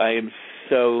just go, I am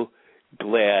so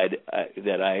glad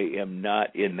that I am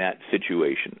not in that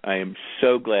situation. I am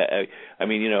so glad. I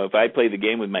mean, if I play the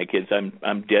game with my kids,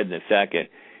 I'm dead in a second.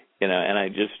 And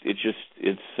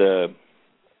it's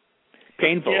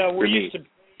painful. Yeah, we used to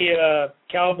be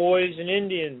cowboys and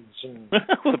Indians, and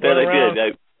well, that I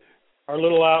did. Our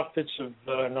little outfits and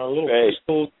our little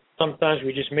pistols. Sometimes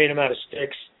we just made them out of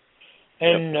sticks,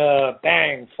 and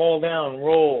bang, fall down,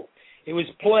 roll. It was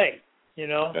play,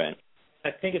 Right.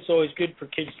 I think it's always good for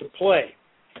kids to play,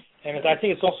 and I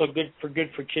think it's also good for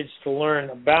kids to learn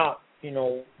about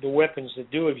the weapons that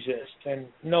do exist and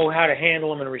know how to handle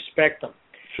them and respect them.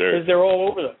 Sure. Because they're all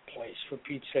over the place, for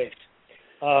Pete's sake.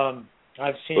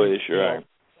 I've seen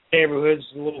neighborhoods,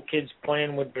 little kids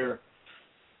playing with their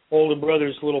older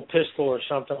brother's little pistol or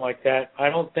something like that. I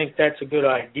don't think that's a good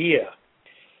idea.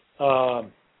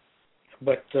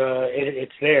 But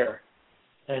it's there,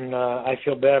 and I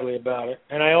feel badly about it.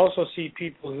 And I also see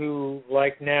people who,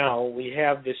 like now, we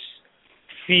have this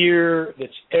fear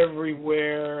that's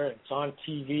everywhere. It's on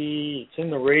TV. It's in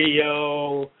the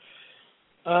radio.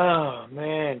 Oh,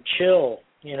 man, chill.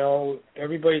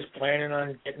 Everybody's planning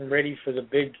on getting ready for the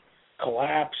big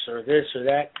collapse or this or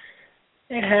that.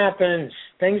 It happens.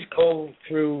 Things go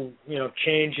through,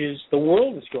 changes. The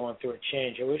world is going through a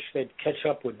change. I wish they'd catch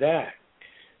up with that.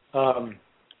 The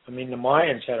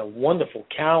Mayans had a wonderful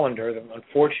calendar. The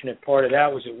unfortunate part of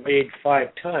that was it weighed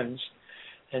 5 tons,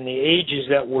 and the ages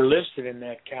that were listed in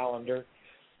that calendar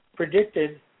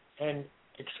predicted and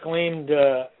exclaimed,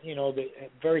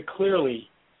 very clearly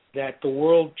that the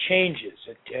world changes.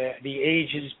 The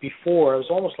ages before, it was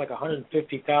almost like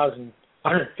 150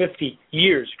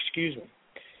 years,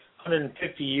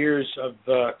 150 years of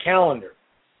calendar.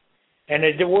 And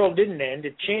the world didn't end,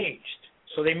 it changed.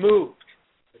 So they moved.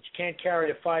 But you can't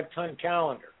carry a 5-ton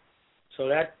calendar. So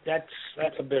that's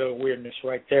a bit of weirdness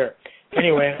right there.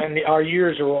 Anyway, and our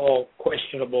years are all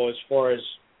questionable as far as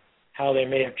how they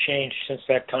may have changed since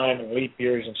that time, and leap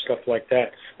years and stuff like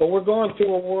that. But we're going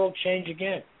through a world change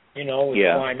again, with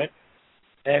climate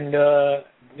and the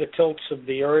tilts of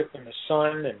the earth and the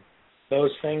sun and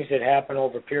those things that happen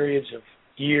over periods of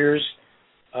years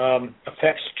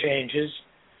affects changes.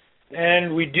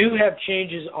 And we do have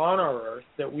changes on our earth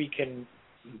that we can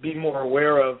be more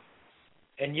aware of,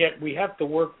 and yet we have to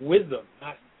work with them,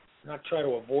 not try to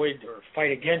avoid or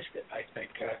fight against it. I think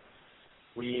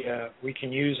we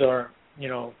can use our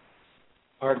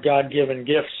God-given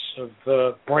gifts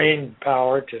of brain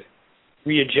power to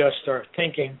readjust our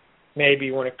thinking,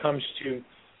 maybe when it comes to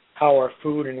how our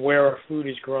food and where our food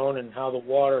is grown and how the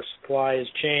water supply is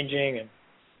changing and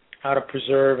how to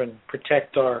preserve and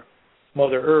protect our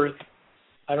Mother Earth.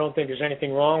 I don't think there's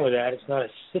anything wrong with that. It's not a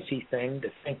sissy thing to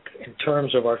think in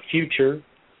terms of our future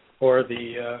or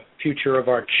the future of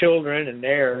our children and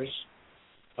theirs.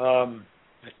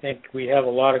 I think we have a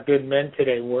lot of good men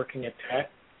today working at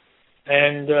that,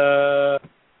 and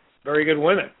very good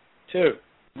women too.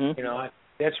 Mm-hmm.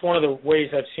 That's one of the ways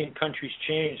I've seen countries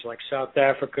change, like South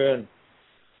Africa and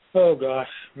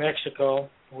Mexico,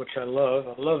 which I love.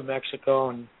 I love Mexico,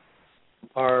 and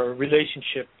our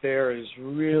relationship there has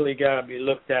really got to be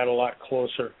looked at a lot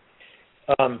closer.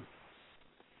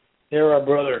 They're our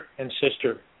brother and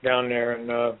sister down there, and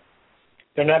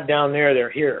they're not down there,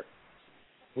 they're here.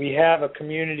 We have a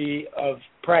community of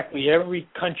practically every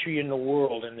country in the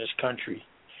world in this country,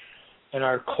 and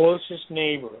our closest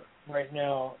neighbor right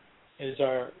now is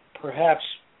our perhaps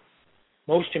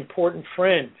most important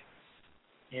friend.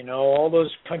 All those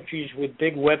countries with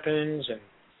big weapons and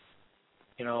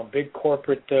big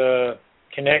corporate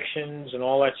connections and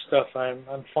all that stuff.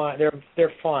 I'm fine.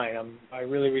 They're fine. I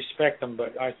really respect them,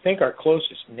 but I think our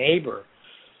closest neighbor,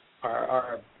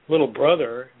 our little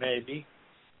brother maybe,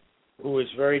 who is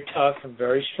very tough and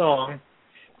very strong,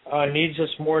 needs us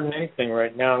more than anything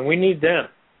right now, and we need them.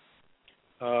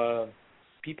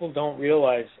 People don't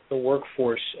realize the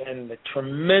workforce and the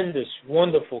tremendous,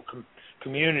 wonderful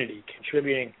community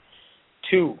contributing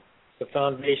to the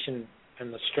foundation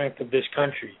and the strength of this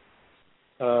country.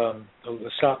 The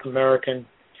South American,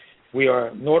 we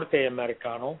are Norte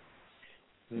Americano,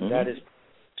 that is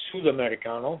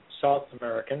Sudamericano, South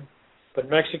American, but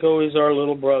Mexico is our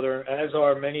little brother, as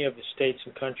are many of the states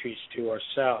and countries to our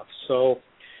south. So,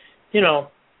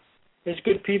 there's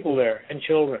good people there and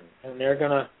children, and they're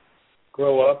going to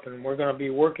grow up, and we're going to be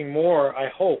working more, I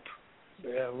hope,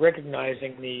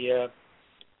 recognizing the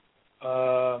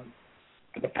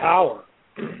power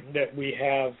that we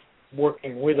have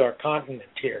working with our continent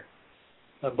here,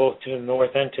 both to the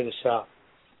north and to the south,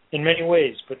 in many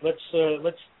ways. But let's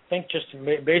think just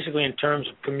basically in terms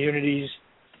of communities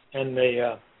and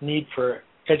the need for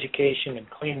education and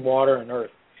clean water and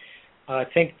earth. I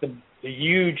think this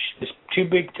too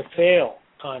big to fail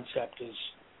concept has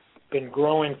been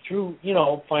growing through,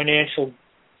 financial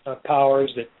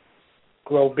powers that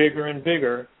grow bigger and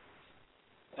bigger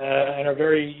and are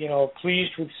very,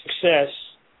 pleased with success,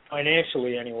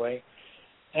 financially anyway,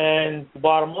 and the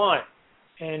bottom line.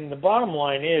 And the bottom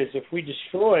line is, if we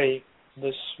destroy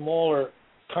the smaller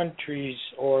countries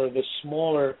or the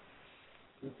smaller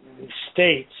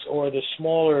states or the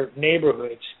smaller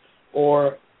neighborhoods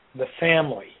or the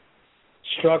family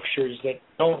structures that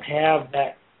don't have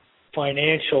that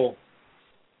financial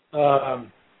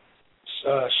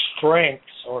strength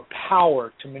or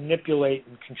power to manipulate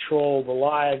and control the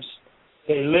lives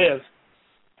they live,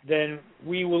 then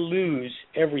we will lose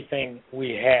everything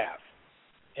we have,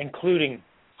 including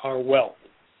our wealth.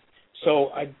 So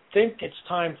I think it's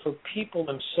time for people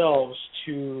themselves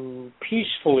to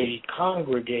peacefully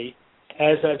congregate,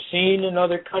 as I've seen in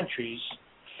other countries,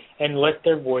 and let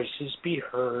their voices be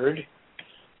heard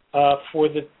for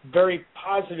the very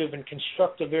positive and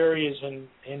constructive areas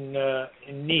in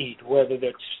need, whether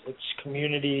it's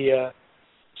community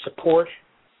support,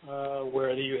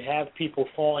 where you have people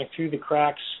falling through the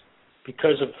cracks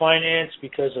because of finance,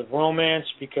 because of romance,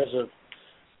 because of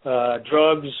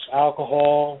drugs,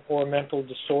 alcohol, or mental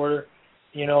disorder.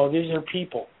 These are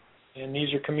people, and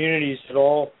these are communities that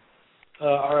all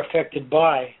are affected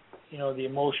by, the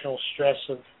emotional stress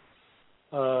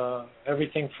of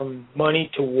everything from money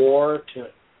to war to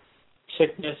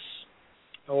sickness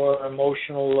or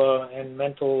emotional and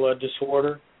mental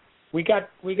disorder. We got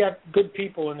good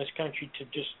people in this country to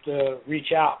just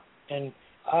reach out, and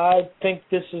I think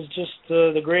this is just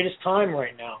the greatest time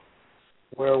right now,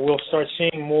 where we'll start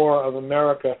seeing more of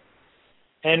America,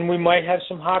 and we might have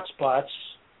some hot spots.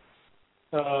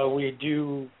 We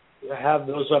do have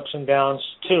those ups and downs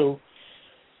too.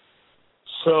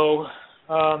 So,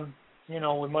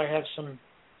 we might have some,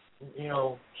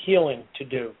 healing to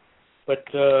do. But,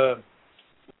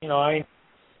 I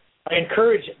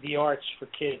encourage the arts for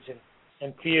kids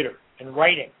and theater and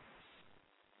writing.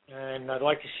 And I'd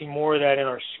like to see more of that in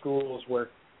our schools, where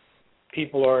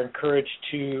people are encouraged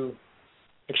to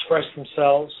express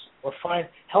themselves or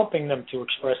helping them to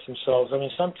express themselves. I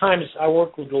mean, sometimes I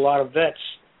work with a lot of vets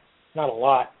not a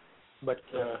lot, but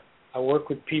I work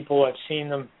with people. I've seen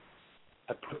them.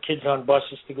 I put kids on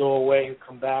buses to go away who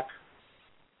come back.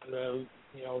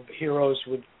 Heroes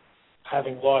with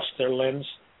having lost their limbs.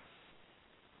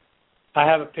 I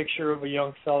have a picture of a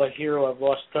young fella hero I've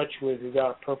lost touch with who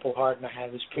got a Purple Heart, and I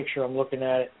have his picture. I'm looking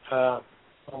at it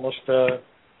almost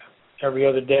every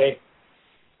other day.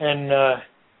 And,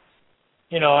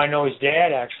 I know his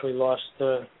dad actually lost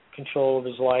control of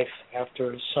his life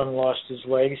after his son lost his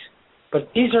legs.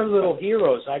 But these are little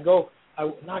heroes.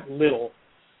 Not little.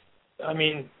 I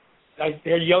mean,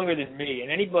 they're younger than me,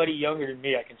 and anybody younger than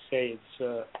me, I can say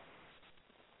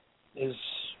is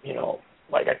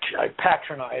like I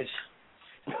patronize.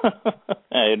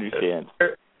 I understand.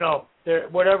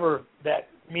 Whatever that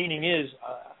meaning is,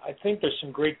 I think there's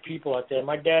some great people out there.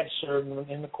 My dad served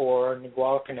in the Corps in the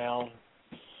Guadalcanal.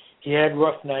 He had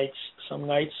rough nights, some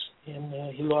nights, and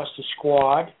he lost a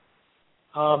squad.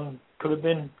 Could have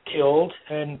been killed,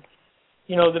 and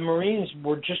the Marines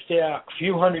were just a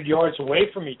few hundred yards away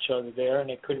from each other there, and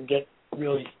they couldn't get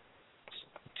really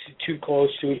too close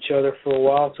to each other for a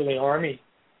while until the Army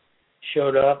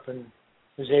showed up and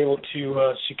was able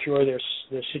to secure their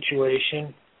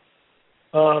situation.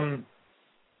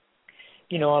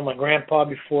 My grandpa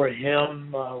before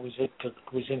him was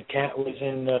in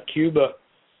Cuba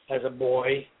as a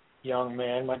boy, young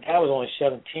man. My dad was only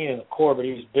 17 in the Corps, but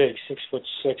he was big,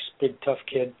 6'6", big tough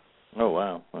kid. Oh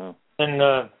wow!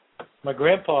 And my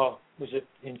grandpa was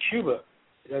in Cuba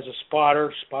as a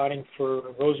spotting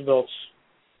for Roosevelt's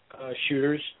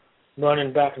shooters,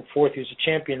 running back and forth. He was a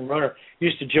champion runner. He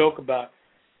used to joke about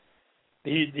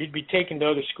he'd be taken to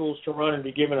other schools to run and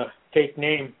be given a fake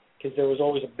name because there was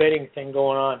always a betting thing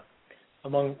going on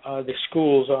among the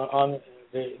schools on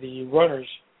the runners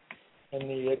and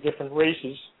the different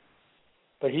races.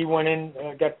 But he went in,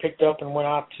 got picked up, and went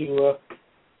out to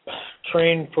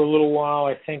train for a little while,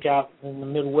 I think, out in the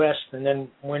Midwest, and then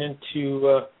went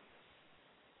into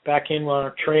back in on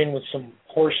a train with some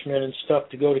horsemen and stuff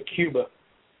to go to Cuba.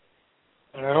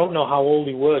 And I don't know how old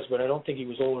he was, but I don't think he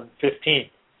was older than 15.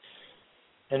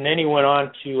 And then he went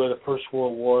on to the First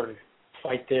World War to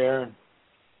fight there, and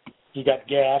he got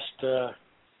gassed.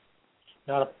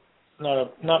 Not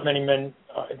many men.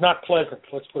 Not pleasant.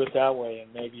 Let's put it that way.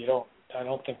 And maybe I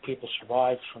don't think people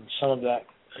survived from some of that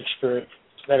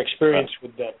experience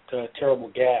with that terrible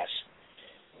gas.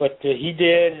 But he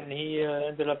did, and he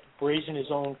ended up raising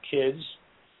his own kids.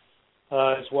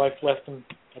 His wife left him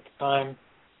at the time.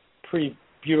 Pretty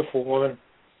beautiful woman.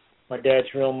 My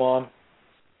dad's real mom.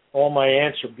 All my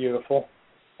aunts are beautiful,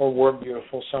 or were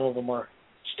beautiful. Some of them are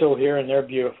still here, and they're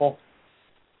beautiful.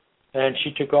 And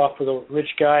she took off with a rich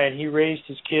guy, and he raised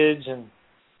his kids, and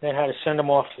then had to send them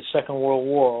off to the Second World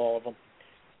War, all of them.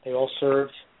 They all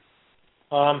served.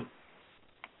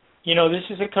 This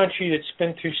is a country that's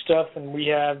been through stuff, and we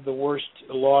have the worst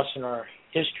loss in our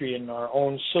history in our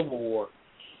own Civil War.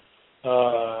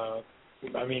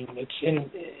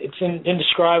 It's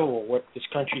indescribable what this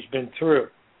country's been through.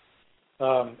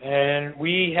 And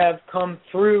we have come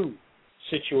through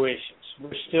situations.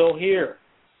 We're still here.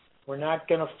 We're not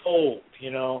going to fold,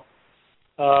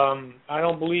 I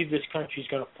don't believe this country's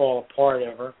going to fall apart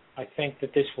ever. I think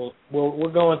that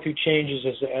we're going through changes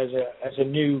as a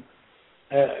new.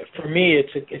 For me,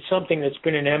 it's something that's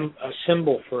been a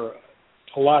symbol for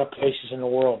a lot of places in the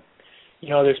world.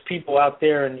 There's people out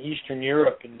there in Eastern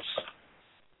Europe, and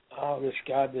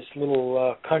this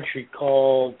little country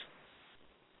called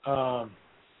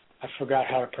I forgot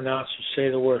how to pronounce or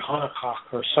say the word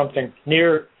Hanakak or something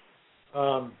near.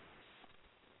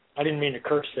 I didn't mean to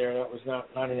curse there. That was not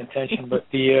an intention, but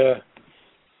the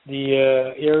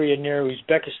area near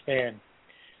Uzbekistan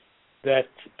that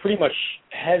pretty much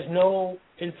has no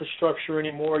infrastructure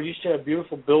anymore. Used to have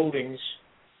beautiful buildings,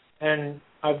 and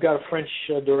I've got a French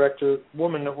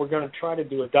woman that we're going to try to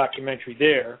do a documentary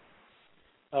there.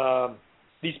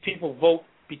 These people vote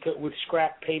because with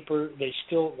scrap paper. They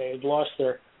had lost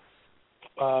their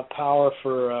power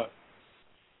for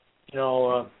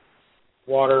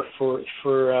water for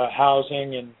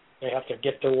housing, and they have to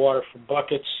get their water from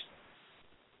buckets.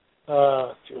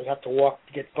 They have to walk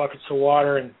to get buckets of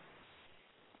water, and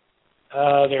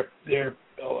their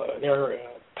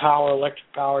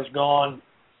electric power is gone.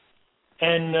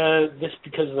 And this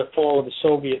because of the fall of the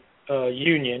Soviet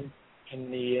Union,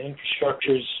 and the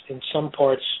infrastructures in some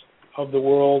parts of the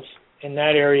world in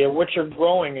that area, which are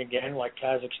growing again, like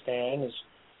Kazakhstan, is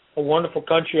a wonderful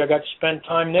country. I got to spend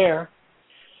time there.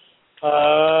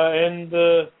 And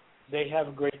they have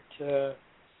a great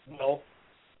wealth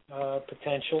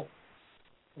potential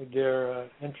with their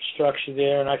infrastructure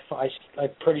there, and I'm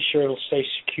pretty sure it'll stay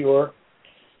secure.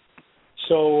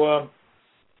 So,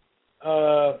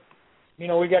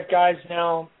 we got guys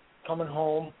now coming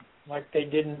home like they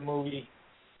did in the movie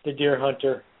The Deer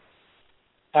Hunter,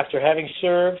 after having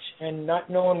served and not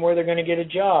knowing where they're going to get a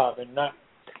job and not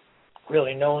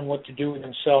really knowing what to do with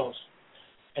themselves.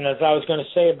 And as I was going to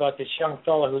say about this young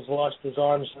fella who's lost his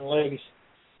arms and legs,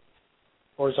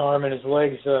 or his arm and his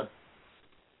legs,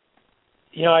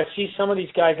 I see some of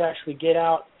these guys actually get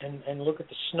out and look at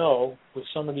the snow with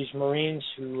some of these Marines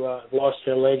who lost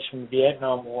their legs from the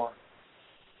Vietnam War.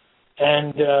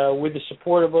 And with the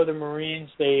support of other Marines,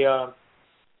 they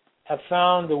have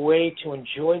found a way to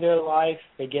enjoy their life.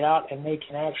 They get out and they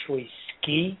can actually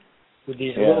ski with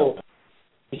these little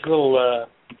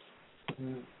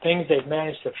things they've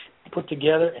managed to put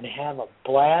together and have a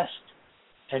blast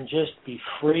and just be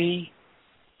free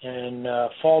and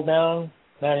fall down,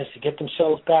 manage to get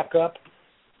themselves back up.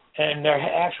 And they're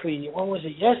actually, when was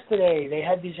it, yesterday, they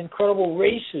had these incredible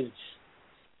races.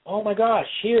 Oh my gosh,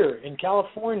 here in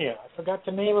California. I forgot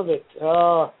the name of it.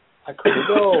 I couldn't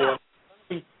go.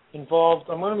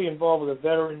 I'm going to be involved with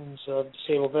a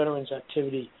disabled veterans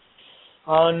activity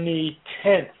on the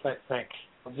 10th, I think,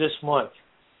 of this month.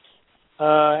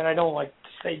 And I don't like to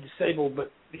say disabled,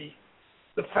 but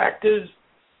the fact is,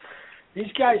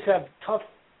 these guys have tough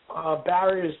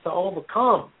barriers to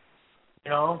overcome,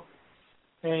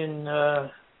 and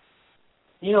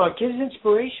it gives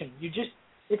inspiration.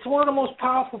 It's one of the most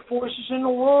powerful forces in the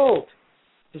world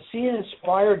to see an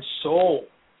inspired soul,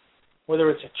 whether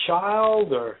it's a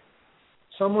child or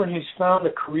someone who's found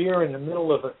a career in the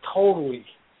middle of a totally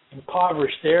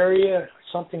impoverished area,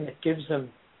 something that gives them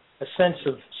a sense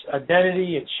of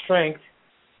identity and strength.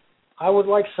 I would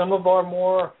like some of our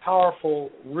more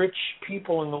powerful, rich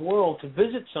people in the world to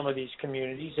visit some of these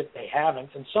communities if they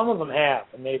haven't, and some of them have,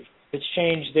 and it's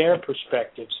changed their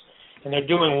perspectives, and they're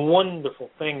doing wonderful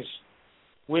things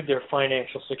with their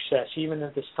financial success, even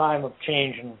at this time of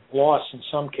change and loss in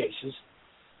some cases.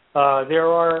 There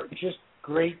are just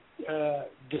great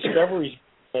discoveries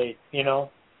made,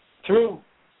 through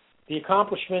the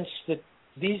accomplishments that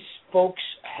these folks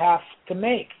have to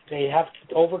make. They have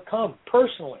to overcome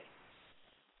personally.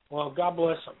 Well, God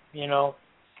bless them.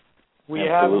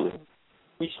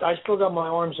 I still got my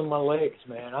arms and my legs,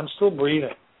 man. I'm still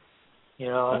breathing.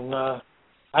 And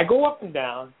I go up and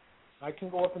down. I can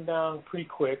go up and down pretty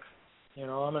quick.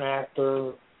 I'm an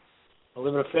actor. I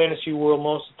live in a fantasy world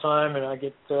most of the time, and I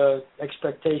get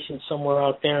expectations somewhere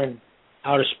out there in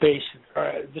outer space,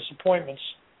 disappointments.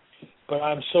 But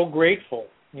I'm so grateful.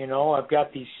 I've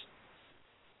got these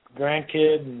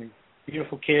grandkids and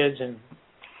beautiful kids and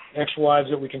ex-wives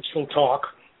that we can still talk,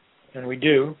 and we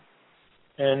do.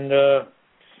 And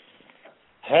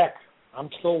heck, I'm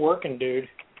still working, dude.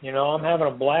 I'm having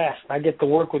a blast. I get to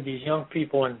work with these young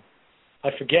people, and I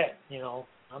forget.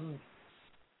 I'm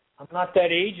not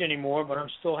that age anymore, but I'm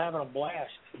still having a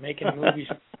blast making movies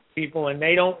with people, and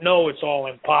they don't know it's all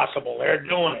impossible. They're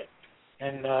doing it,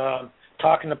 and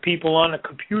talking to people on the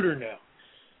computer now.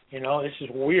 This is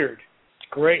weird. It's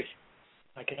great.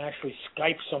 I can actually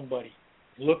Skype somebody,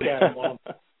 look at them while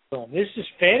I'm film. This is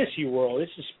fantasy world. This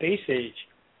is space age.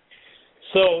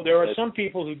 So there are some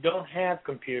people who don't have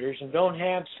computers and don't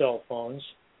have cell phones.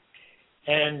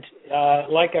 And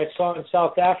like I saw in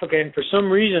South Africa, and for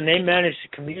some reason they managed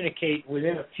to communicate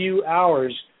within a few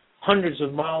hours hundreds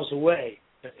of miles away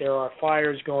that there are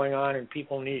fires going on and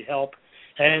people need help,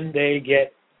 and they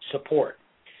get support.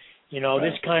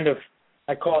 This kind of,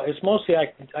 it's mostly,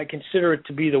 I consider it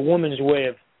to be the woman's way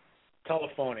of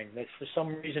telephoning. That for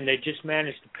some reason they just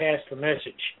managed to pass the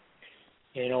message,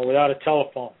 without a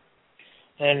telephone.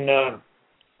 And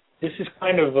this is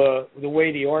kind of the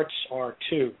way the arts are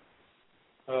too.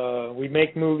 We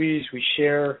make movies, we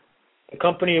share the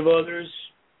company of others,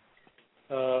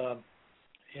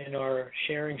 and are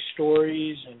sharing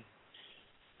stories, and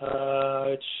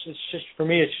it's just, for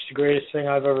me, it's just the greatest thing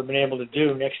I've ever been able to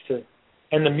do.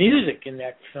 And the music in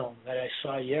that film that I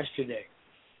saw yesterday.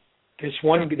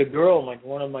 The girl,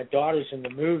 one of my daughters in the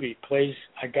movie,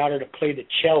 I got her to play the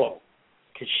cello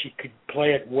because she could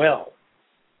play it well,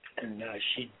 and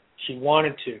she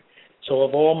wanted to. So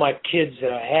of all my kids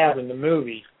that I have in the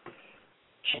movie,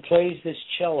 she plays this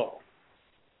cello.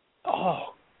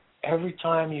 Oh, every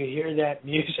time you hear that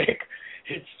music,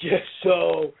 it's just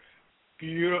so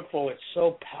beautiful. It's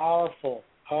so powerful.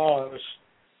 Oh, it was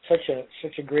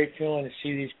such a great feeling to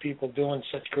see these people doing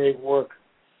such great work,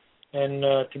 and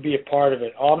to be a part of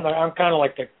it. I'm kind of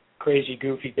like the crazy,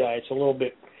 goofy guy. It's a little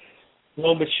bit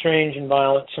strange and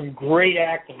violent. Some great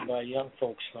acting by young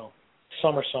folks, though.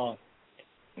 Summer Song.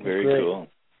 Very cool.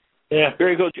 Yeah.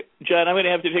 Very cool. John, I'm going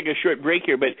to have to take a short break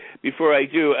here, but before I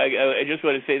do, I just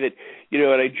want to say that,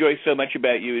 what I enjoy so much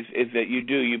about you is that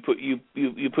you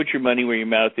put your money where your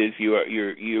mouth is. You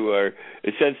are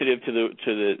sensitive to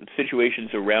the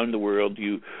situations around the world.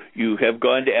 You have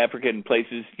gone to Africa and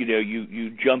places, you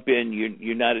jump in.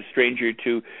 You're not a stranger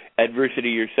to adversity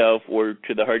yourself or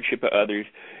to the hardship of others.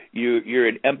 You're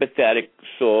an empathetic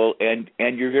soul, and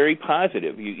you're very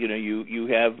positive. You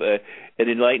have an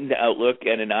enlightened outlook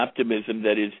and an optimism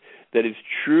that is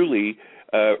truly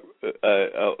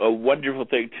a wonderful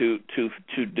thing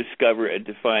to discover and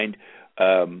to find.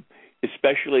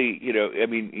 Especially,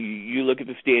 you look at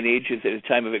this day and age as a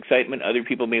time of excitement. Other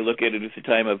people may look at it as a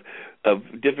time of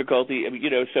difficulty.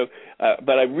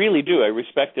 But I really do. I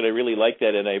respect it. I really like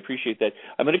that, and I appreciate that.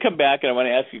 I'm going to come back, and I want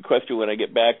to ask you a question when I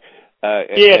get back.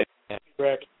 Thank you,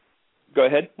 Rex. Go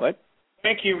ahead. What?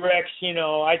 Thank you, Rex.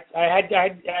 I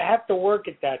have to work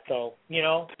at that though.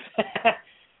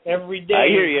 Every day. I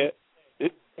hear you.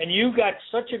 And you got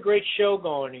such a great show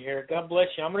going here. God bless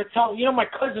you. I'm going to tell my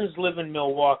cousins live in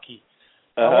Milwaukee.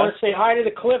 I want to say hi to the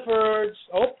Cliffords.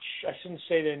 Oh, I shouldn't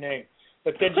say their name,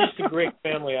 but they're just a great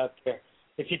family out there.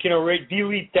 If you can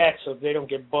delete that so they don't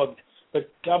get bugged. But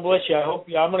God bless you.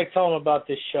 I'm going to tell them about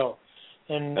this show,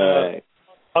 and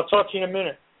I'll talk to you in a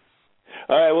minute.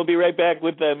 All right, we'll be right back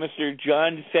with Mr.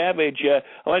 John Savage.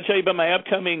 I want to tell you about my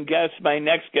upcoming guest. My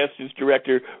next guest is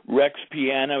director Rex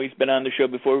Piano. He's been on the show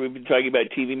before. We've been talking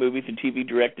about TV movies and TV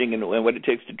directing and what it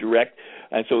takes to direct.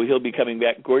 So he'll be coming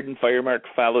back. Gordon Firemark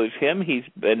follows him. He's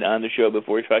been on the show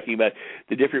before talking about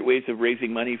the different ways of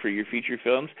raising money for your feature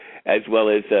films, as well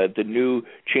as the new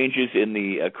changes in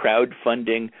the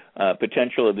crowdfunding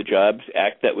potential of the Jobs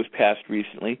Act that was passed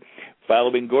recently.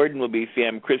 Following Gordon will be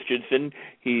Sam Christensen.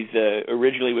 He's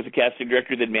originally was a casting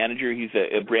director, then manager. He's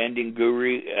a branding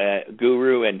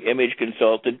guru and image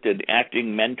consultant and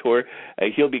acting mentor.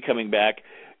 He'll be coming back.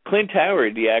 Clint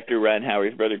Howard, the actor Ron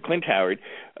Howard's brother, Clint Howard,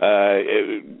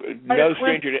 no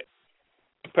stranger to...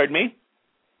 Pardon me?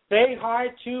 Say hi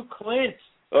to Clint.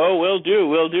 Oh, will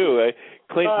do.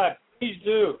 Clint, please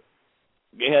do.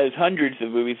 He has hundreds of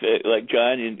movies like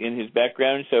John in his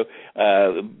background, so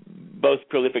both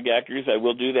prolific actors. I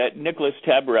will do that. Nicholas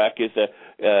Tabarrok is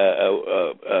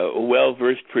a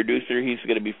well-versed producer. He's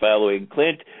going to be following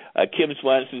Clint. Kim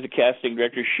Swanson is a casting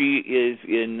director. She is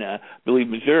in, I believe,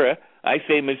 Missouri. I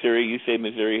say Missouri, you say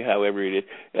Missouri, however it is.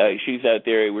 She's out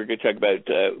there. We're going to talk about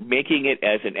making it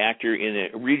as an actor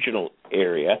in a regional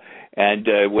area and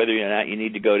whether or not you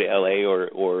need to go to L.A.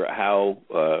 or how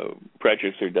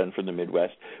projects are done from the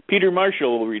Midwest. Peter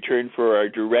Marshall will return for our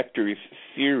Directors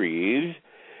Series,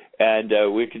 and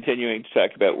we're continuing to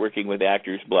talk about working with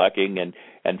actors, blocking,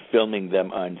 and filming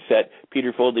them on set.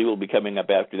 Peter Foldy will be coming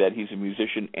up after that. He's a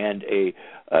musician and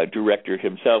a director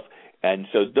himself. And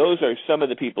so those are some of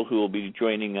the people who will be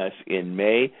joining us in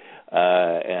May.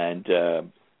 And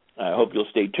I hope you'll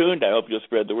stay tuned. I hope you'll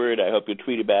spread the word. I hope you'll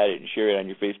tweet about it and share it on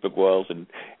your Facebook walls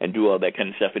and do all that kind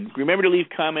of stuff. And remember to leave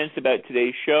comments about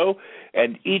today's show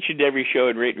and each and every show,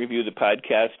 and rate and review the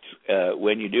podcast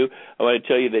when you do. I want to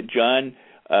tell you that John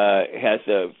has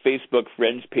a Facebook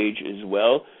friends page as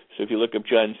well. So if you look up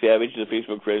John Savage, the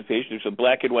Facebook friends page, there's a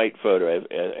black and white photo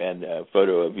and a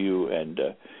photo of you and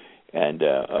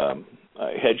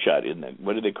headshot in that.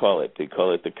 What do they call it? They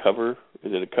call it the cover.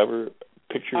 Is it a cover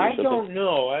picture or something? I don't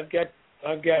know. I've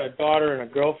got a daughter and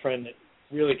a girlfriend that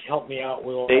really help me out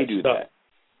with all they that do stuff.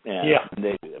 That. Yeah.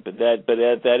 They do that. But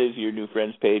that is your new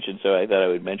friends page, and so I thought I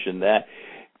would mention that.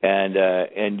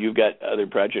 And you've got other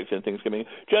projects and things coming.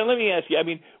 John, let me ask you. I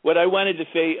mean, what I wanted to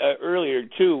say earlier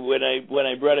too, when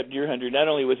I brought up Deer Hunter, not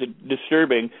only was it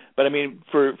disturbing, but I mean,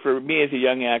 for me as a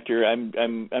young actor, I'm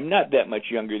not that much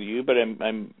younger than you, but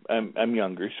I'm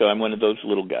younger, so I'm one of those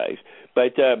little guys.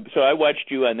 But so I watched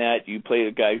you on that. You play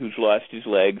a guy who's lost his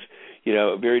legs.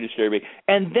 Very disturbing.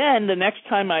 And then the next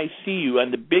time I see you on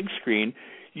the big screen,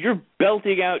 you're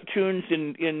belting out tunes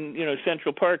in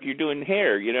Central Park. You're doing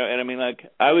Hair, and I mean, like,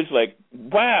 I was like,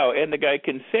 wow, and the guy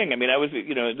can sing. I mean, I was,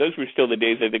 those were still the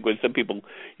days, I think, when some people,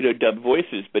 dubbed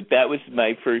voices, but that was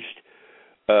my first,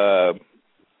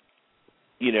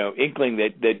 inkling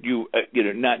that you,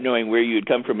 not knowing where you had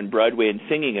come from in Broadway and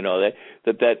singing and all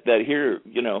that here,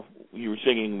 you were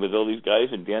singing with all these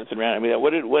guys and dancing around. I mean,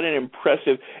 what an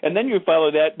impressive, and then you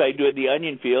follow that by doing The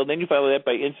Onion Field, then you follow that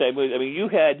by Inside Movies. I mean, you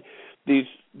had these,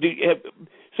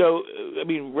 so, I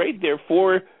mean, right there,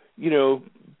 4,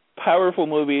 powerful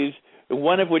movies,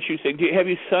 one of which you sing. Have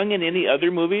you sung in any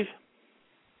other movies?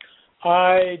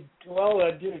 I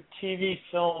did a TV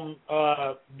film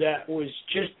that was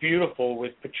just beautiful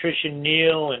with Patricia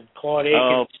Neal and Claude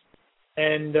Akins.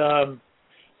 And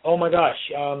Oh my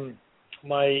gosh,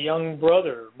 my young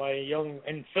brother,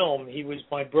 in film, he was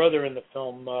my brother in the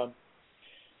film.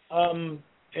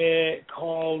 It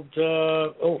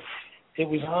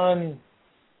was on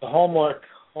the Hallmark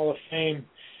Hall of Fame.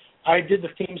 I did the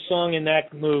theme song in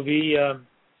that movie. It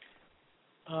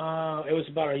was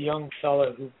about a young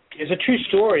fella who, it's a true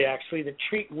story actually, that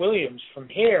Treat Williams from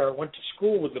Hair went to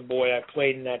school with the boy I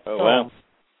played in that film. Wow.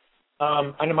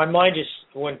 And my mind just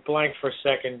went blank for a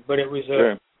second, but it was a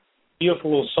Sure.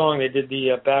 beautiful little song. They did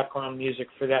the background music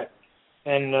for that,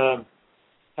 and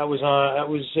that was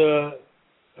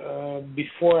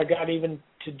before I got even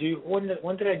to do. When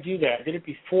did I do that? I did it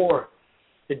before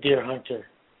The Deer Hunter.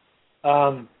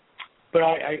 But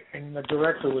and the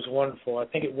director was wonderful. I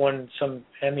think it won some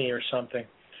Emmy or something.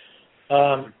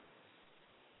 And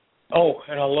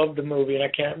I loved the movie, and I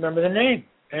can't remember the name.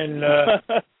 And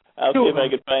I'll see if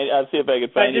I can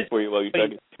find it for you while you're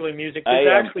talking. Music. There's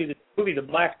actually the movie The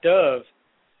Black Dove.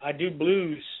 I do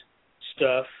blues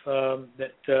stuff.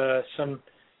 That some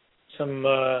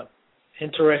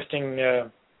interesting.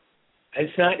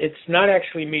 It's not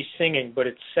actually me singing, but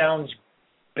it sounds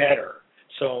better.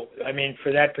 So I mean,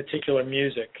 for that particular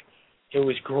music, it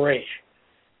was great,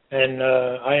 and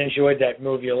I enjoyed that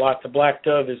movie a lot. The Black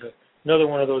Dove is another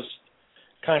one of those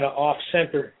kind of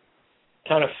off-center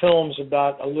kind of films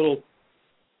about a little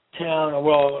town,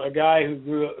 a guy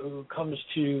who comes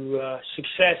to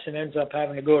success and ends up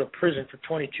having to go to prison for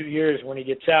 22 years. When he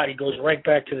gets out, he goes right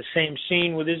back to the same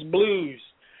scene with his blues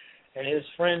and his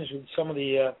friends with some of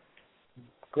the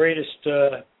greatest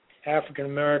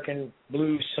African-American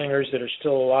blues singers that are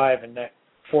still alive in that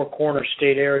Four Corners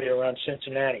state area around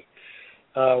Cincinnati.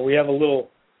 We have a little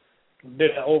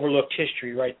bit of overlooked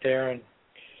history right there, and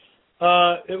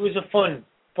it was a fun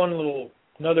little,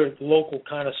 another local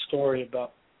kind of story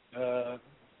about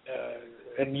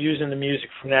and using the music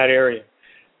from that area.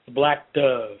 The Black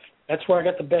Dove. That's where I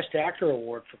got the Best Actor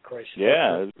award, for Christ's sake.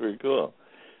 Yeah, that's very cool.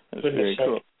 That's very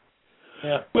cool.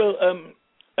 Yeah. Well,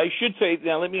 I should say,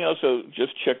 now let me also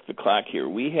just check the clock here.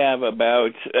 We have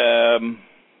about,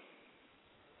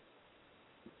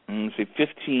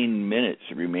 15 minutes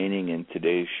remaining in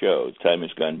today's show. Time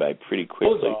has gone by pretty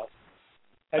quickly. Clothes off.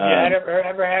 Have you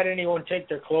ever had anyone take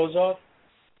their clothes off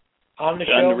on the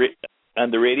show? On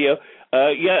the radio?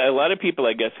 Yeah, a lot of people,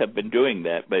 I guess, have been doing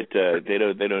that, but they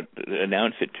don't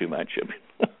announce it too much.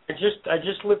 I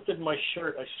just lifted my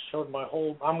shirt. I showed my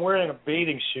whole. I'm wearing a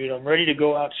bathing suit. I'm ready to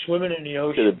go out swimming in the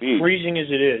ocean, to the beach. Freezing as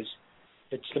it is.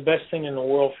 It's the best thing in the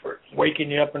world for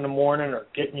waking you up in the morning or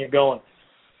getting you going.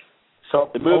 So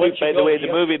the movie, by the way,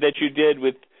 the movie that you did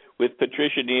with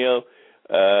Patricia Neal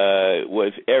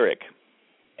was Eric.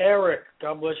 Eric,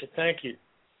 God bless you. Thank you.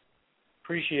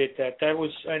 Appreciate that. That was,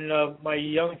 and my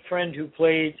young friend who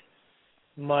played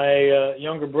my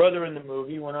younger brother in the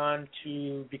movie went on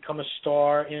to become a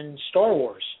star in Star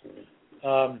Wars.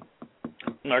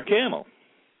 Mark Hamill.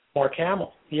 Mark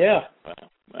Hamill, yeah.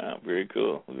 Wow, very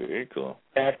cool, very cool.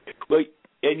 Yeah. Well,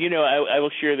 and you know, I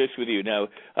will share this with you. Now,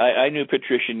 I knew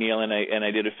Patricia Neal, and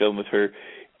I did a film with her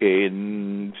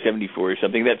in '74 or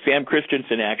something that Sam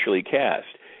Christensen actually cast.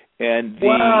 And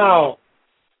wow.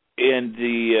 And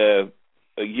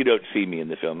you don't see me in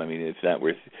the film. I mean, it's not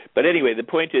worth. But anyway, the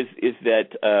point is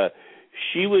that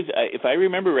she was, if I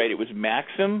remember right, it was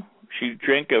Maxim. She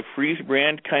drank a Freeze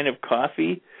brand kind of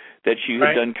coffee that she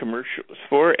had done commercials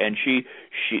for, and she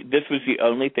this was the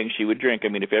only thing she would drink. I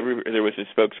mean, if ever there was a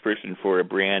spokesperson for a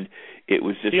brand, it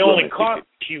was this. The only coffee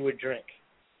she would drink.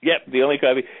 Yep, the only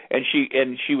coffee, and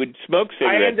she would smoke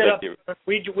cigarettes.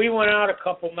 We went out a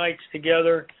couple nights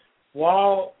together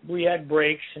while we had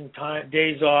breaks and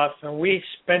days off, and we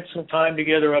spent some time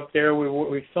together up there.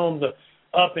 We filmed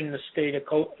up in the state of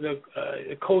the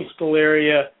coastal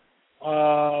area,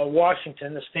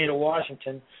 Washington, the state of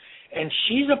Washington, and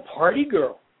she's a party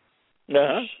girl.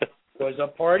 Uh-huh. She was a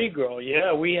party girl.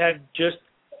 Yeah, we had just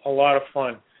a lot of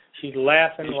fun. She's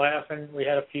laughing. We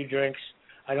had a few drinks.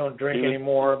 I don't drink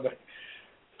anymore, but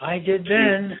I did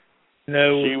then.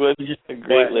 She was a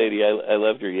great lady. I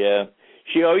loved her. Yeah.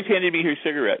 She always handed me her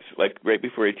cigarettes, like right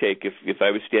before I take. If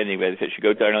I was standing by, she said,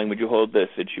 "Go, darling, would you hold this?"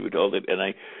 And she would hold it. And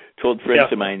I told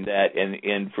friends of mine that,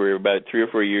 and for about 3 or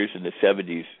 4 years in the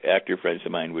 '70s, actor friends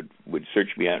of mine would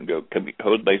search me out and go, "Come,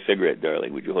 hold my cigarette,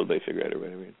 darling. Would you hold my cigarette?" or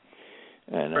whatever.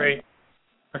 And great.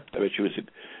 I bet she was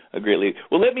a great lady.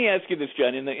 Well, let me ask you this,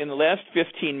 John. In the last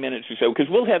 15 minutes or so, because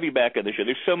we'll have you back on the show.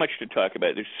 There's so much to talk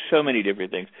about. There's so many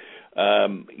different things.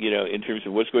 In terms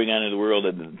of what's going on in the world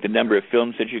and the number of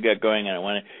films that you got going, and I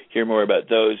want to hear more about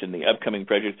those and the upcoming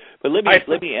projects. But let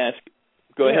me ask.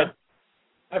 Go ahead.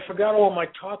 I forgot all my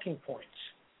talking points.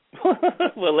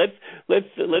 Well,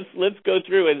 let's go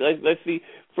through and let's see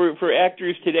for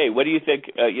actors today. What do you think?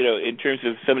 In terms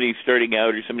of somebody starting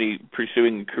out or somebody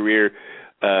pursuing a career,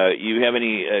 you have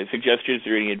any suggestions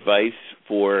or any advice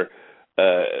for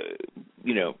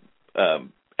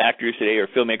actors today or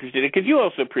filmmakers today? Because you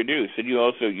also produce and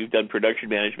you've done production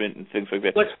management and things like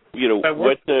that.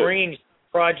 Bringing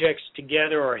projects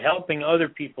together or helping other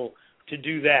people to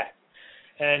do that.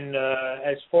 And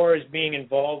as far as being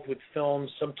involved with films,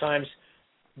 sometimes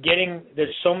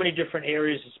there's so many different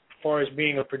areas as far as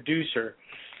being a producer.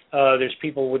 There's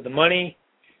people with the money,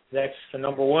 that's the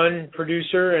number one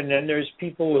producer, and then there's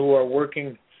people who are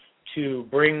working to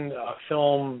bring a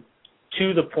film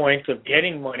to the point of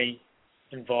getting money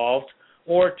involved,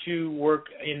 or to work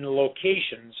in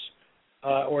locations,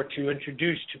 or to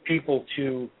introduce to people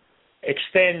to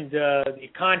extend the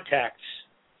contacts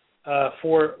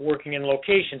for working in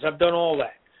locations. I've done all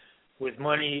that with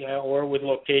money or with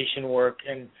location work,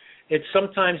 and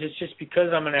sometimes it's just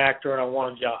because I'm an actor and I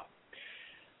want a job.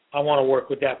 I want to work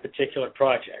with that particular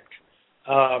project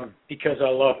because I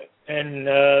love it. And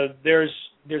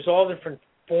there's all different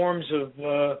forms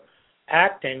of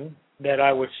acting that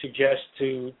I would suggest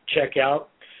to check out.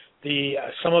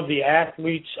 Some of the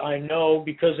athletes I know,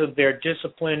 because of their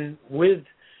discipline with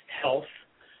health,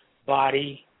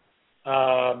 body,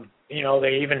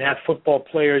 they even have football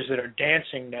players that are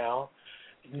dancing now,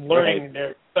 learning,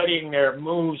 they're studying their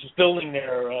moves, building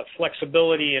their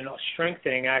flexibility and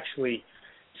strengthening actually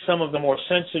some of the more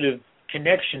sensitive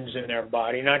connections in their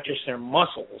body, not just their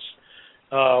muscles,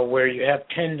 where you have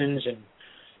tendons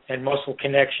and muscle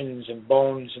connections and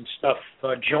bones and stuff,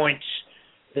 joints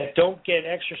that don't get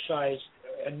exercised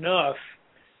enough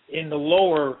in the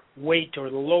lower weight or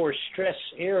the lower stress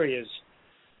areas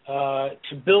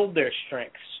to build their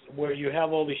strengths, where you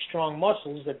have all these strong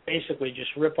muscles that basically just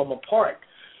rip them apart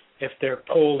if they're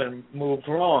pulled and moved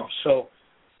wrong. So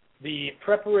the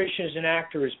preparation as an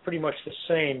actor is pretty much the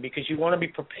same, because you want to be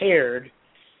prepared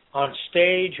on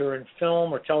stage or in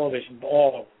film or television,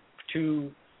 all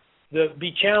to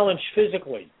be challenged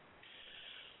physically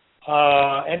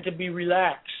and to be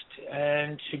relaxed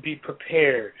and to be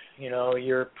prepared.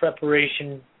 Your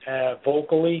preparation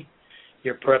vocally,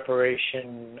 your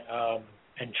preparation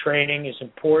and training is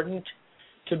important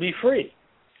to be free,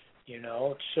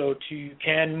 so you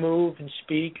can move and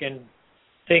speak and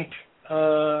think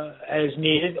as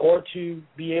needed, or to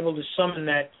be able to summon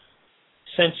that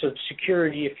sense of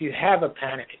security if you have a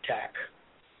panic attack,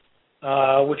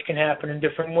 which can happen in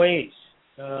different ways.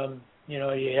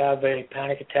 You have a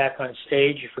panic attack on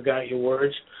stage, you forgot your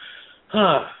words,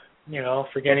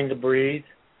 forgetting to breathe,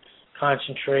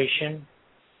 concentration,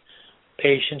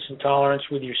 patience and tolerance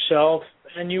with yourself,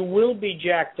 and you will be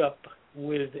jacked up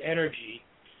with energy.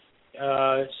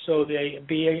 So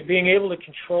being able to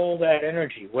control that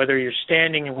energy, whether you're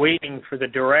standing and waiting for the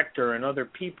director and other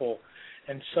people,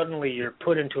 and suddenly you're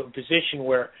put into a position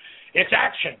where it's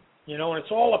action, and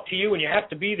it's all up to you, and you have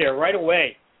to be there right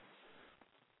away.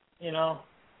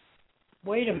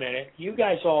 Wait a minute, you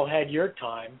guys all had your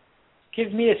time.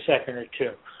 Give me a second or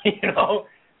two.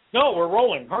 No, we're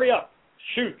rolling. Hurry up,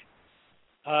 shoot.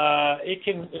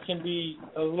 It can be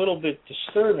a little bit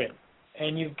disturbing,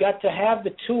 and you've got to have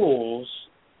the tools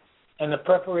and the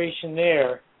preparation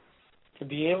there to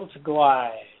be able to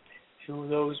glide through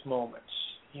those moments.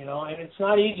 And it's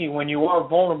not easy when you are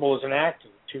vulnerable as an actor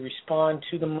to respond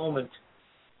to the moment,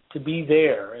 to be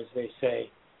there, as they say,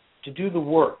 to do the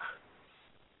work,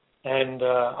 and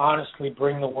honestly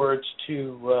bring the words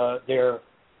to their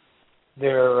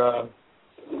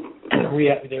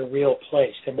real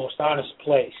place, their most honest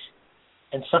place.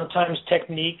 And sometimes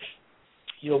technique,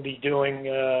 you'll be doing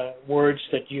words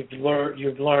that you've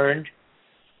learned,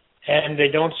 and they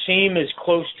don't seem as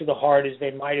close to the heart as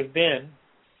they might have been,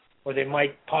 or they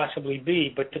might possibly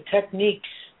be, but the techniques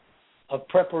of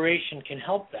preparation can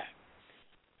help that,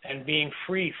 and being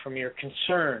free from your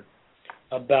concern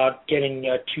about getting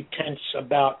too tense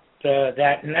about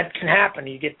that. And that can happen.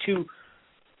 You get too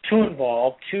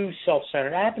involved, too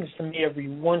self-centered. It happens to me every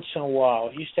once in a while.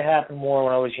 It used to happen more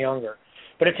when I was younger,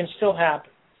 but it can still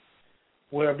happen,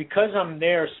 where because I'm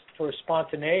there for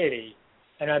spontaneity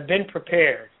and I've been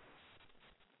prepared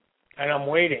and I'm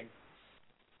waiting,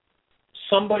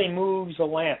 somebody moves a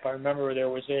lamp. I remember there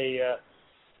was a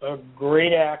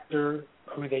great actor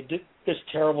who they did this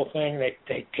terrible thing.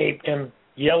 They taped him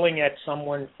yelling at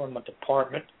someone from a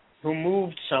department who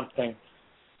moved something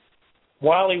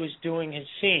while he was doing his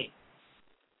scene.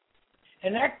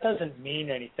 And that doesn't mean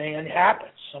anything, and it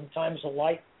happens. Sometimes a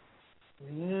light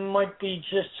might be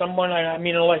just someone,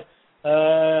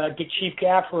 the chief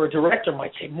gaffer or director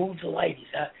might say, move the light.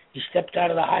 He stepped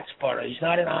out of the hot spot, or he's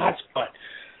not in a hot spot.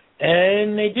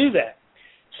 And they do that.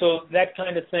 So that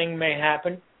kind of thing may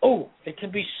happen. Oh, it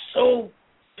can be so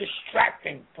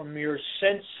distracting from your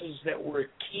senses that were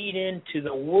keyed into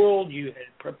the world you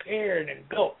had prepared and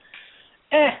built.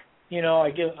 I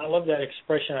love that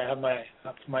expression. I have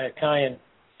my Italian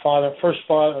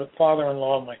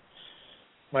father-in-law,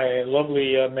 my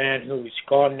lovely man who's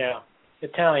gone now,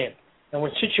 Italian. And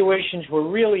when situations were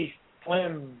really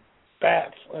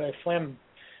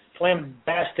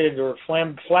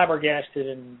flabbergasted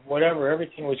and whatever,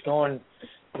 everything was going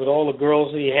with all the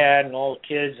girls that he had and all the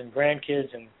kids and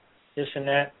grandkids and this and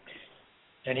that,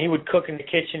 and he would cook in the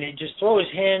kitchen, he'd just throw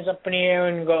his hands up in the air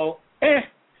and go,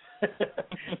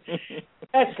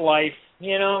 That's life,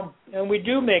 and we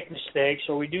do make mistakes,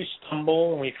 or we do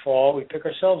stumble and we fall, we pick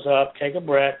ourselves up, take a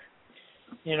breath,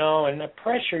 and the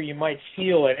pressure you might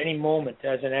feel at any moment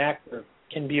as an actor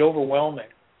can be overwhelming.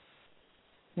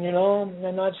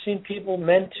 And I've seen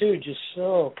men too, just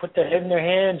put their head in their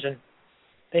hands and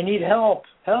they need help.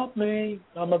 Help me!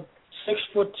 I'm a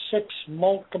 6'6",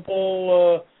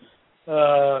 multiple,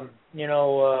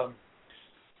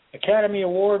 Academy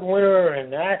Award winner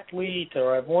and athlete,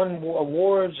 or I've won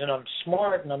awards and I'm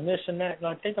smart and I'm this and that, and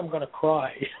I think I'm going to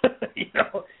cry.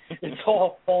 It's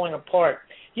all falling apart.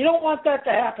 You don't want that to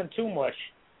happen too much,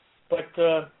 but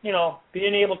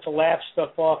being able to laugh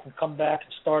stuff off and come back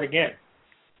and start again.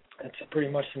 That's pretty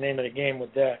much the name of the game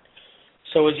with that.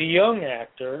 So as a young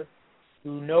actor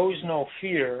who knows no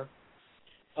fear,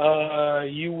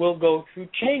 you will go through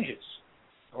changes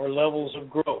or levels of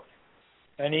growth.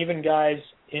 And even guys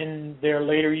in their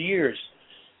later years,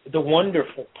 the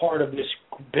wonderful part of this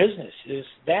business is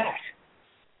that,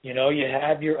 you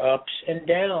have your ups and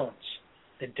downs.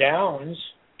 The downs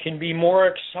can be more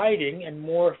exciting and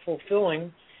more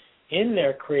fulfilling in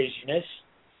their craziness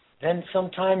than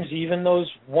sometimes even those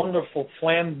wonderful,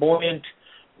 flamboyant,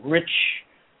 rich,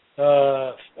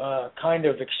 kind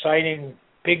of exciting,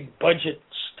 big budget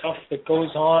stuff that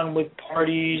goes on with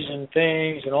parties and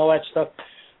things and all that stuff.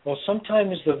 Well,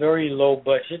 sometimes the very low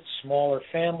budget, smaller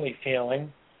family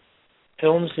feeling,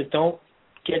 films that don't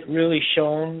get really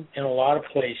shown in a lot of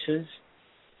places,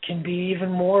 can be even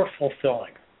more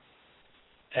fulfilling.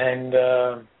 And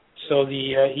so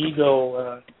the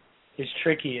ego is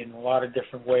tricky in a lot of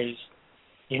different ways.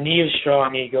 You need a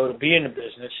strong ego to be in the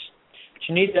business, but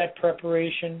you need that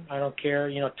preparation. I don't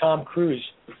care. Tom Cruise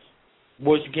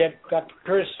got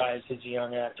criticized as a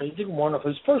young actor. He did wonderful.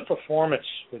 His first performance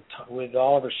with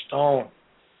Oliver Stone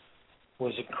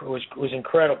was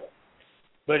incredible.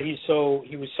 But he still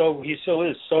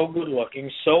is so good looking,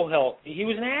 so healthy. He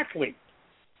was an athlete.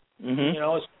 Mm-hmm.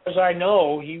 As far as I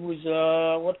know, he was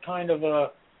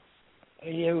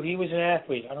he was an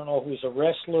athlete. I don't know if he was a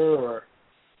wrestler or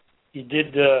he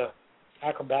did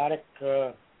acrobatic,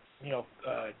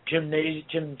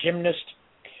 gymnast.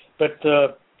 But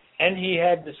and he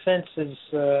had the senses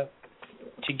to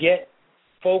get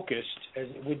focused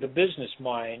with the business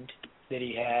mind that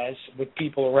he has, with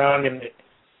people around him that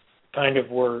kind of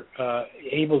were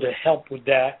able to help with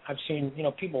that. I've seen,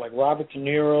 people like Robert De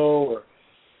Niro or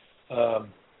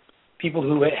people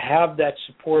who have that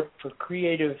support for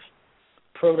creative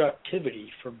productivity,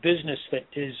 for business that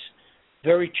is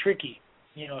very tricky,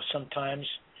 sometimes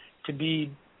to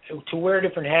wear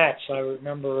different hats. I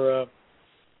remember,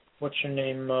 what's her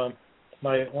name? One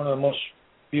of the most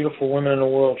beautiful women in the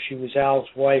world. She was Al's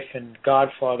wife in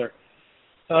Godfather.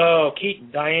 Oh,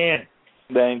 Diane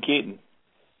Keaton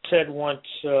said once,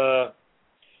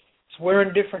 it's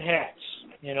wearing different hats.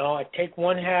 I take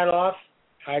one hat off,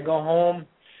 I go home,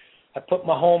 I put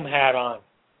my home hat on.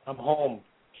 I'm home.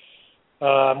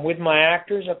 With my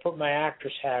actors, I put my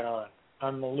actor's hat on.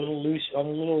 I'm a little loose. I'm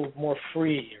a little more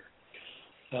free here.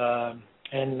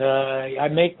 And I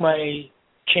make my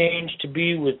change to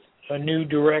be with a new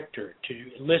director, to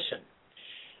listen.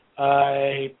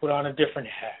 I put on a different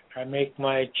hat. I make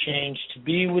my change to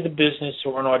be with a business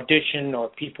or an audition or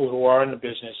people who are in the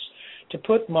business, to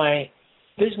put my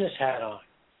business hat on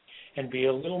and be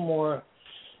a little more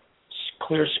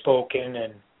clear-spoken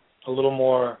and a little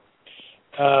more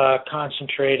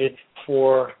concentrated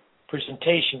for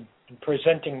presentation and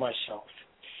presenting myself.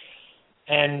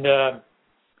 And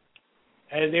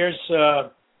there's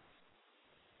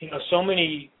so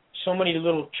many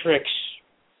little tricks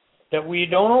that we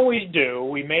don't always do.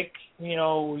 We make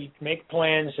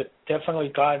plans that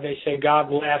definitely they say God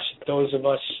laughs at those of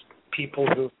us people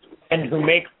who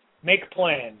make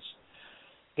plans.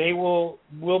 They will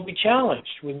be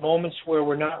challenged with moments where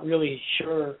we're not really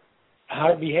sure how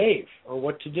to behave or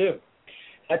what to do.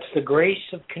 That's the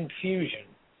grace of confusion.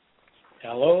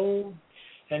 Hello?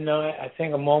 And I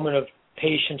think a moment of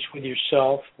patience with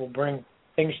yourself will bring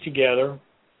things together,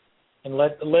 and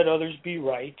let others be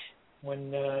right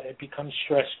when it becomes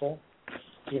stressful,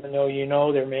 even though you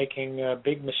know they're making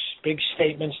big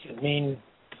statements that mean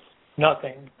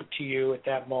nothing to you at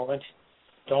that moment.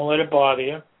 Don't let it bother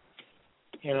you.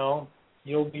 You know,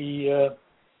 you'll be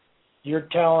your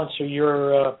talents or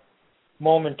your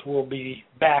moment will be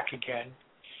back again.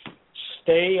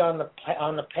 Stay on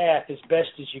the path as best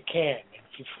as you can.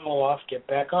 If you fall off, get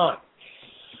back on.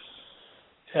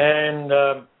 And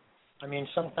I mean,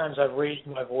 sometimes I've raised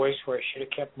my voice where I should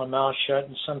have kept my mouth shut,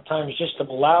 and sometimes just a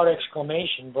loud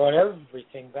exclamation brought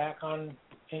everything back on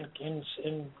in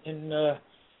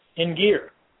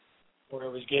gear, where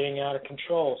it was getting out of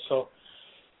control. So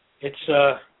it's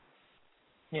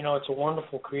it's a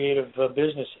wonderful creative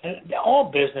business, and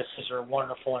all businesses are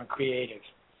wonderful and creative.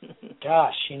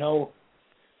 Gosh,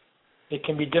 it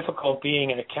can be difficult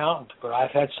being an accountant, but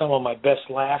I've had some of my best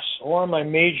laughs or my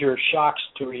major shocks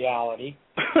to reality.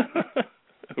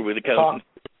 With accountants.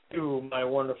 Talk to my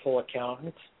wonderful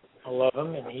accountant. I love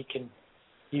him, and he can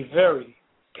be very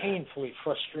painfully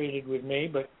frustrated with me,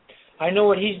 but I know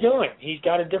what he's doing. He's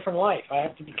got a different life. I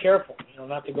have to be careful,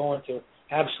 not to go into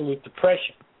absolute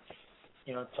depression,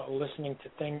 listening to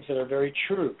things that are very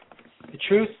true. The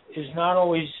truth is not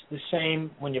always the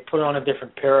same when you put on a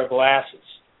different pair of glasses.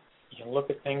 You can look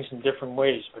at things in different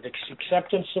ways, but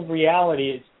acceptance of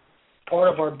reality is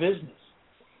part of our business.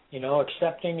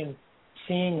 Accepting and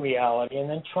seeing reality and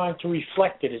then trying to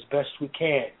reflect it as best we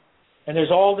can. And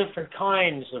there's all different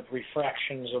kinds of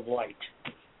refractions of light.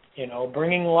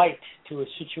 Bringing light to a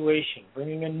situation,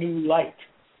 bringing a new light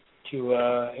to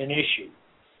an issue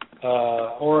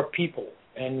or a people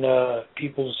and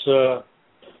people's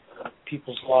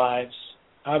lives.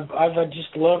 I've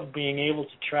just loved being able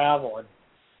to travel, and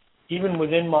even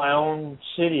within my own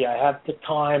city, I have the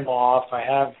time off. I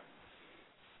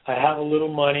have a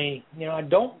little money. I'm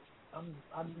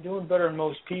doing better than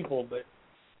most people, but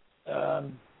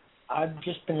I've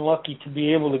just been lucky to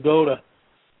be able to go to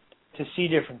see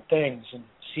different things and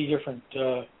see different,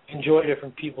 enjoy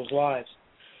different people's lives.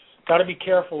 Got to be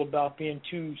careful about being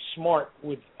too smart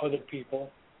with other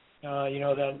people.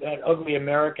 That ugly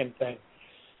American thing,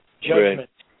 judgment,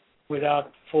 right,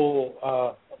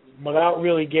 without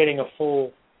really getting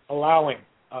allowing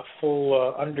a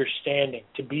full understanding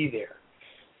to be there.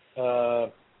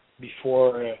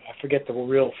 Before I forget the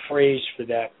real phrase for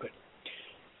that, but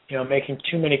making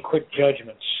too many quick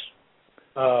judgments.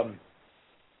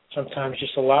 Sometimes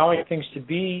just allowing things to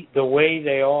be the way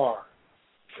they are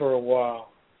for a while.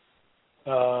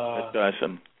 That's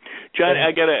awesome, John.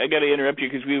 I gotta interrupt you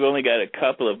because we've only got a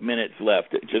couple of minutes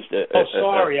left.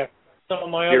 Sorry, some of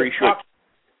my very other short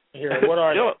here. What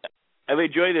are they? I've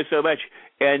enjoyed this so much,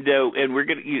 and we're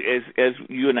gonna, as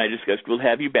you and I discussed, we'll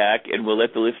have you back, and we'll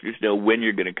let the listeners know when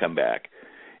you're going to come back.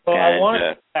 Well, I want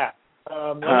to say that.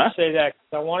 Let me say that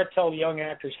because I want to tell young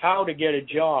actors how to get a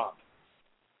job.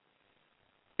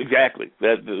 Exactly.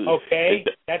 Okay,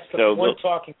 that's the one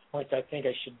talking point I think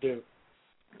I should do.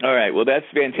 All right. Well, that's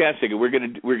fantastic. We're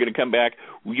gonna come back.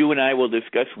 You and I will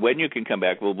discuss when you can come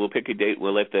back. We'll pick a date.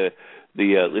 We'll let the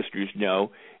listeners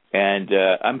know. And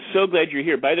I'm so glad you're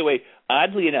here. By the way,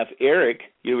 oddly enough, Eric,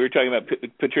 we were talking about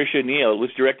Patricia Neal, was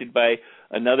directed by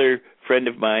another friend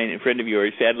of mine and friend of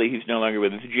yours. Sadly, he's no longer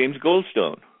with us, James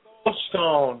Goldstone.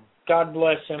 Goldstone, God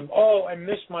bless him. Oh, I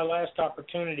missed my last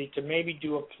opportunity to maybe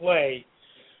do a play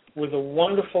with a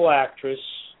wonderful actress.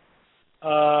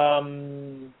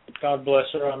 God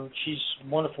bless her. She's a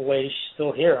wonderful lady. She's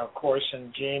still here, of course,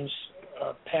 and James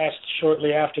passed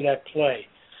shortly after that play.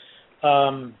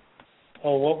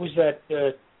 What was that?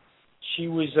 She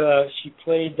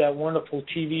played that wonderful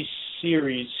TV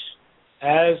series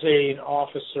as an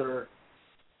officer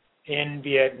in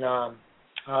Vietnam.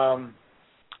 And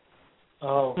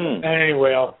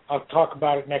anyway, I'll talk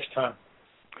about it next time.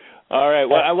 All right.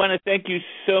 Well, I want to thank you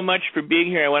so much for being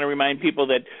here. I want to remind people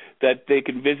that they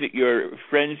can visit your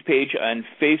friends page on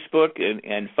Facebook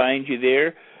and find you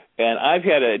there. And I've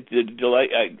had a delight.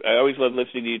 I always love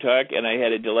listening to you talk, and I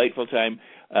had a delightful time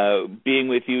being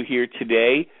with you here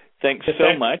today. Thanks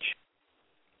so much.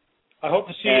 I hope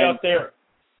to see you out there.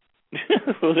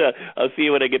 I'll see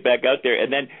you when I get back out there,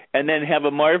 and then have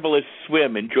a marvelous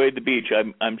swim. Enjoy the beach.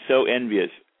 I'm so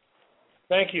envious.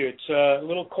 Thank you. It's a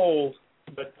little cold,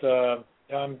 but I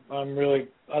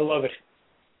love it.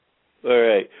 All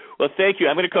right. Well, thank you.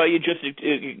 I'm going to call you just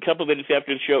a couple minutes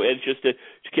after the show ends, just to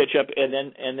catch up, and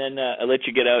then I'll let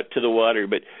you get out to the water.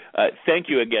 But thank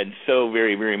you again so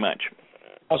very, very much.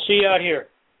 I'll see you out here.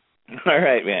 All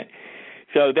right, man.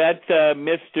 So that's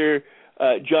Mr.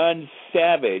 John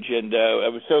Savage, and I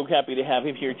was so happy to have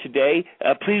him here today.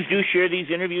 Please do share these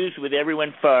interviews with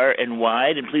everyone far and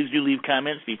wide, and please do leave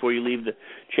comments before you leave the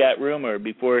chat room, or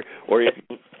if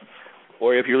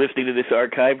you're listening to this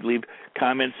archived, leave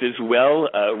comments as well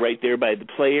right there by the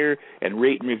player, and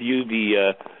rate and review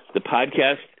the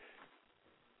podcast.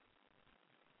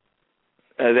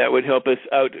 That would help us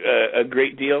out a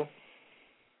great deal.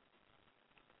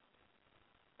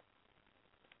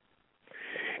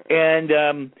 And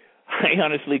I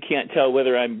honestly can't tell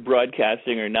whether I'm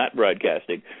broadcasting or not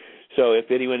broadcasting. So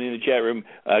if anyone in the chat room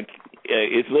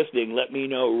is listening, let me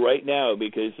know right now,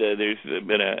 because there's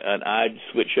been an odd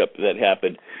switch-up that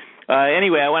happened.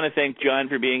 Anyway, I want to thank John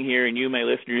for being here, and you, my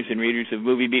listeners and readers of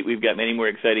Movie Beat. We've got many more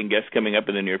exciting guests coming up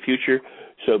in the near future,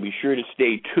 so be sure to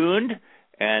stay tuned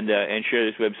and share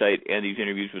this website and these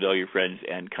interviews with all your friends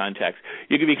and contacts.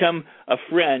 You can become a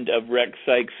friend of Rex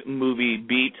Sikes'Movie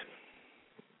Beat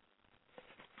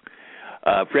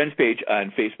friends page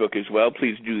on Facebook as well.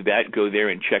 Please do that. Go there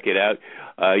and check it out.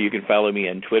 You can follow me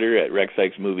on Twitter at Rex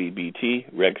Sikes'Movie BT,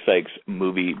 Rex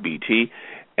Sikes'Movie BT.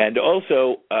 And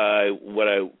also, what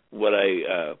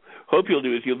I hope you'll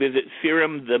do is you'll visit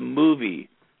Serum the Movie.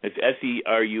 It's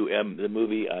SERUM the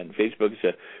Movie on Facebook. It's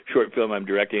a short film I'm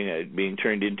directing, being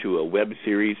turned into a web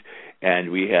series,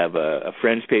 and we have a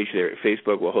friends page there at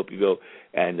Facebook. We'll hope you go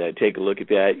and take a look at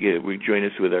that. We join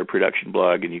us with our production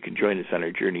blog, and you can join us on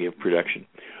our journey of production.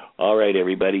 All right,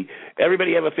 everybody.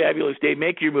 Everybody have a fabulous day.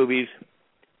 Make your movies,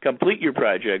 complete your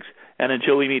projects, and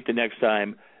until we meet the next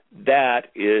time, that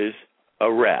is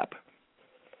a wrap.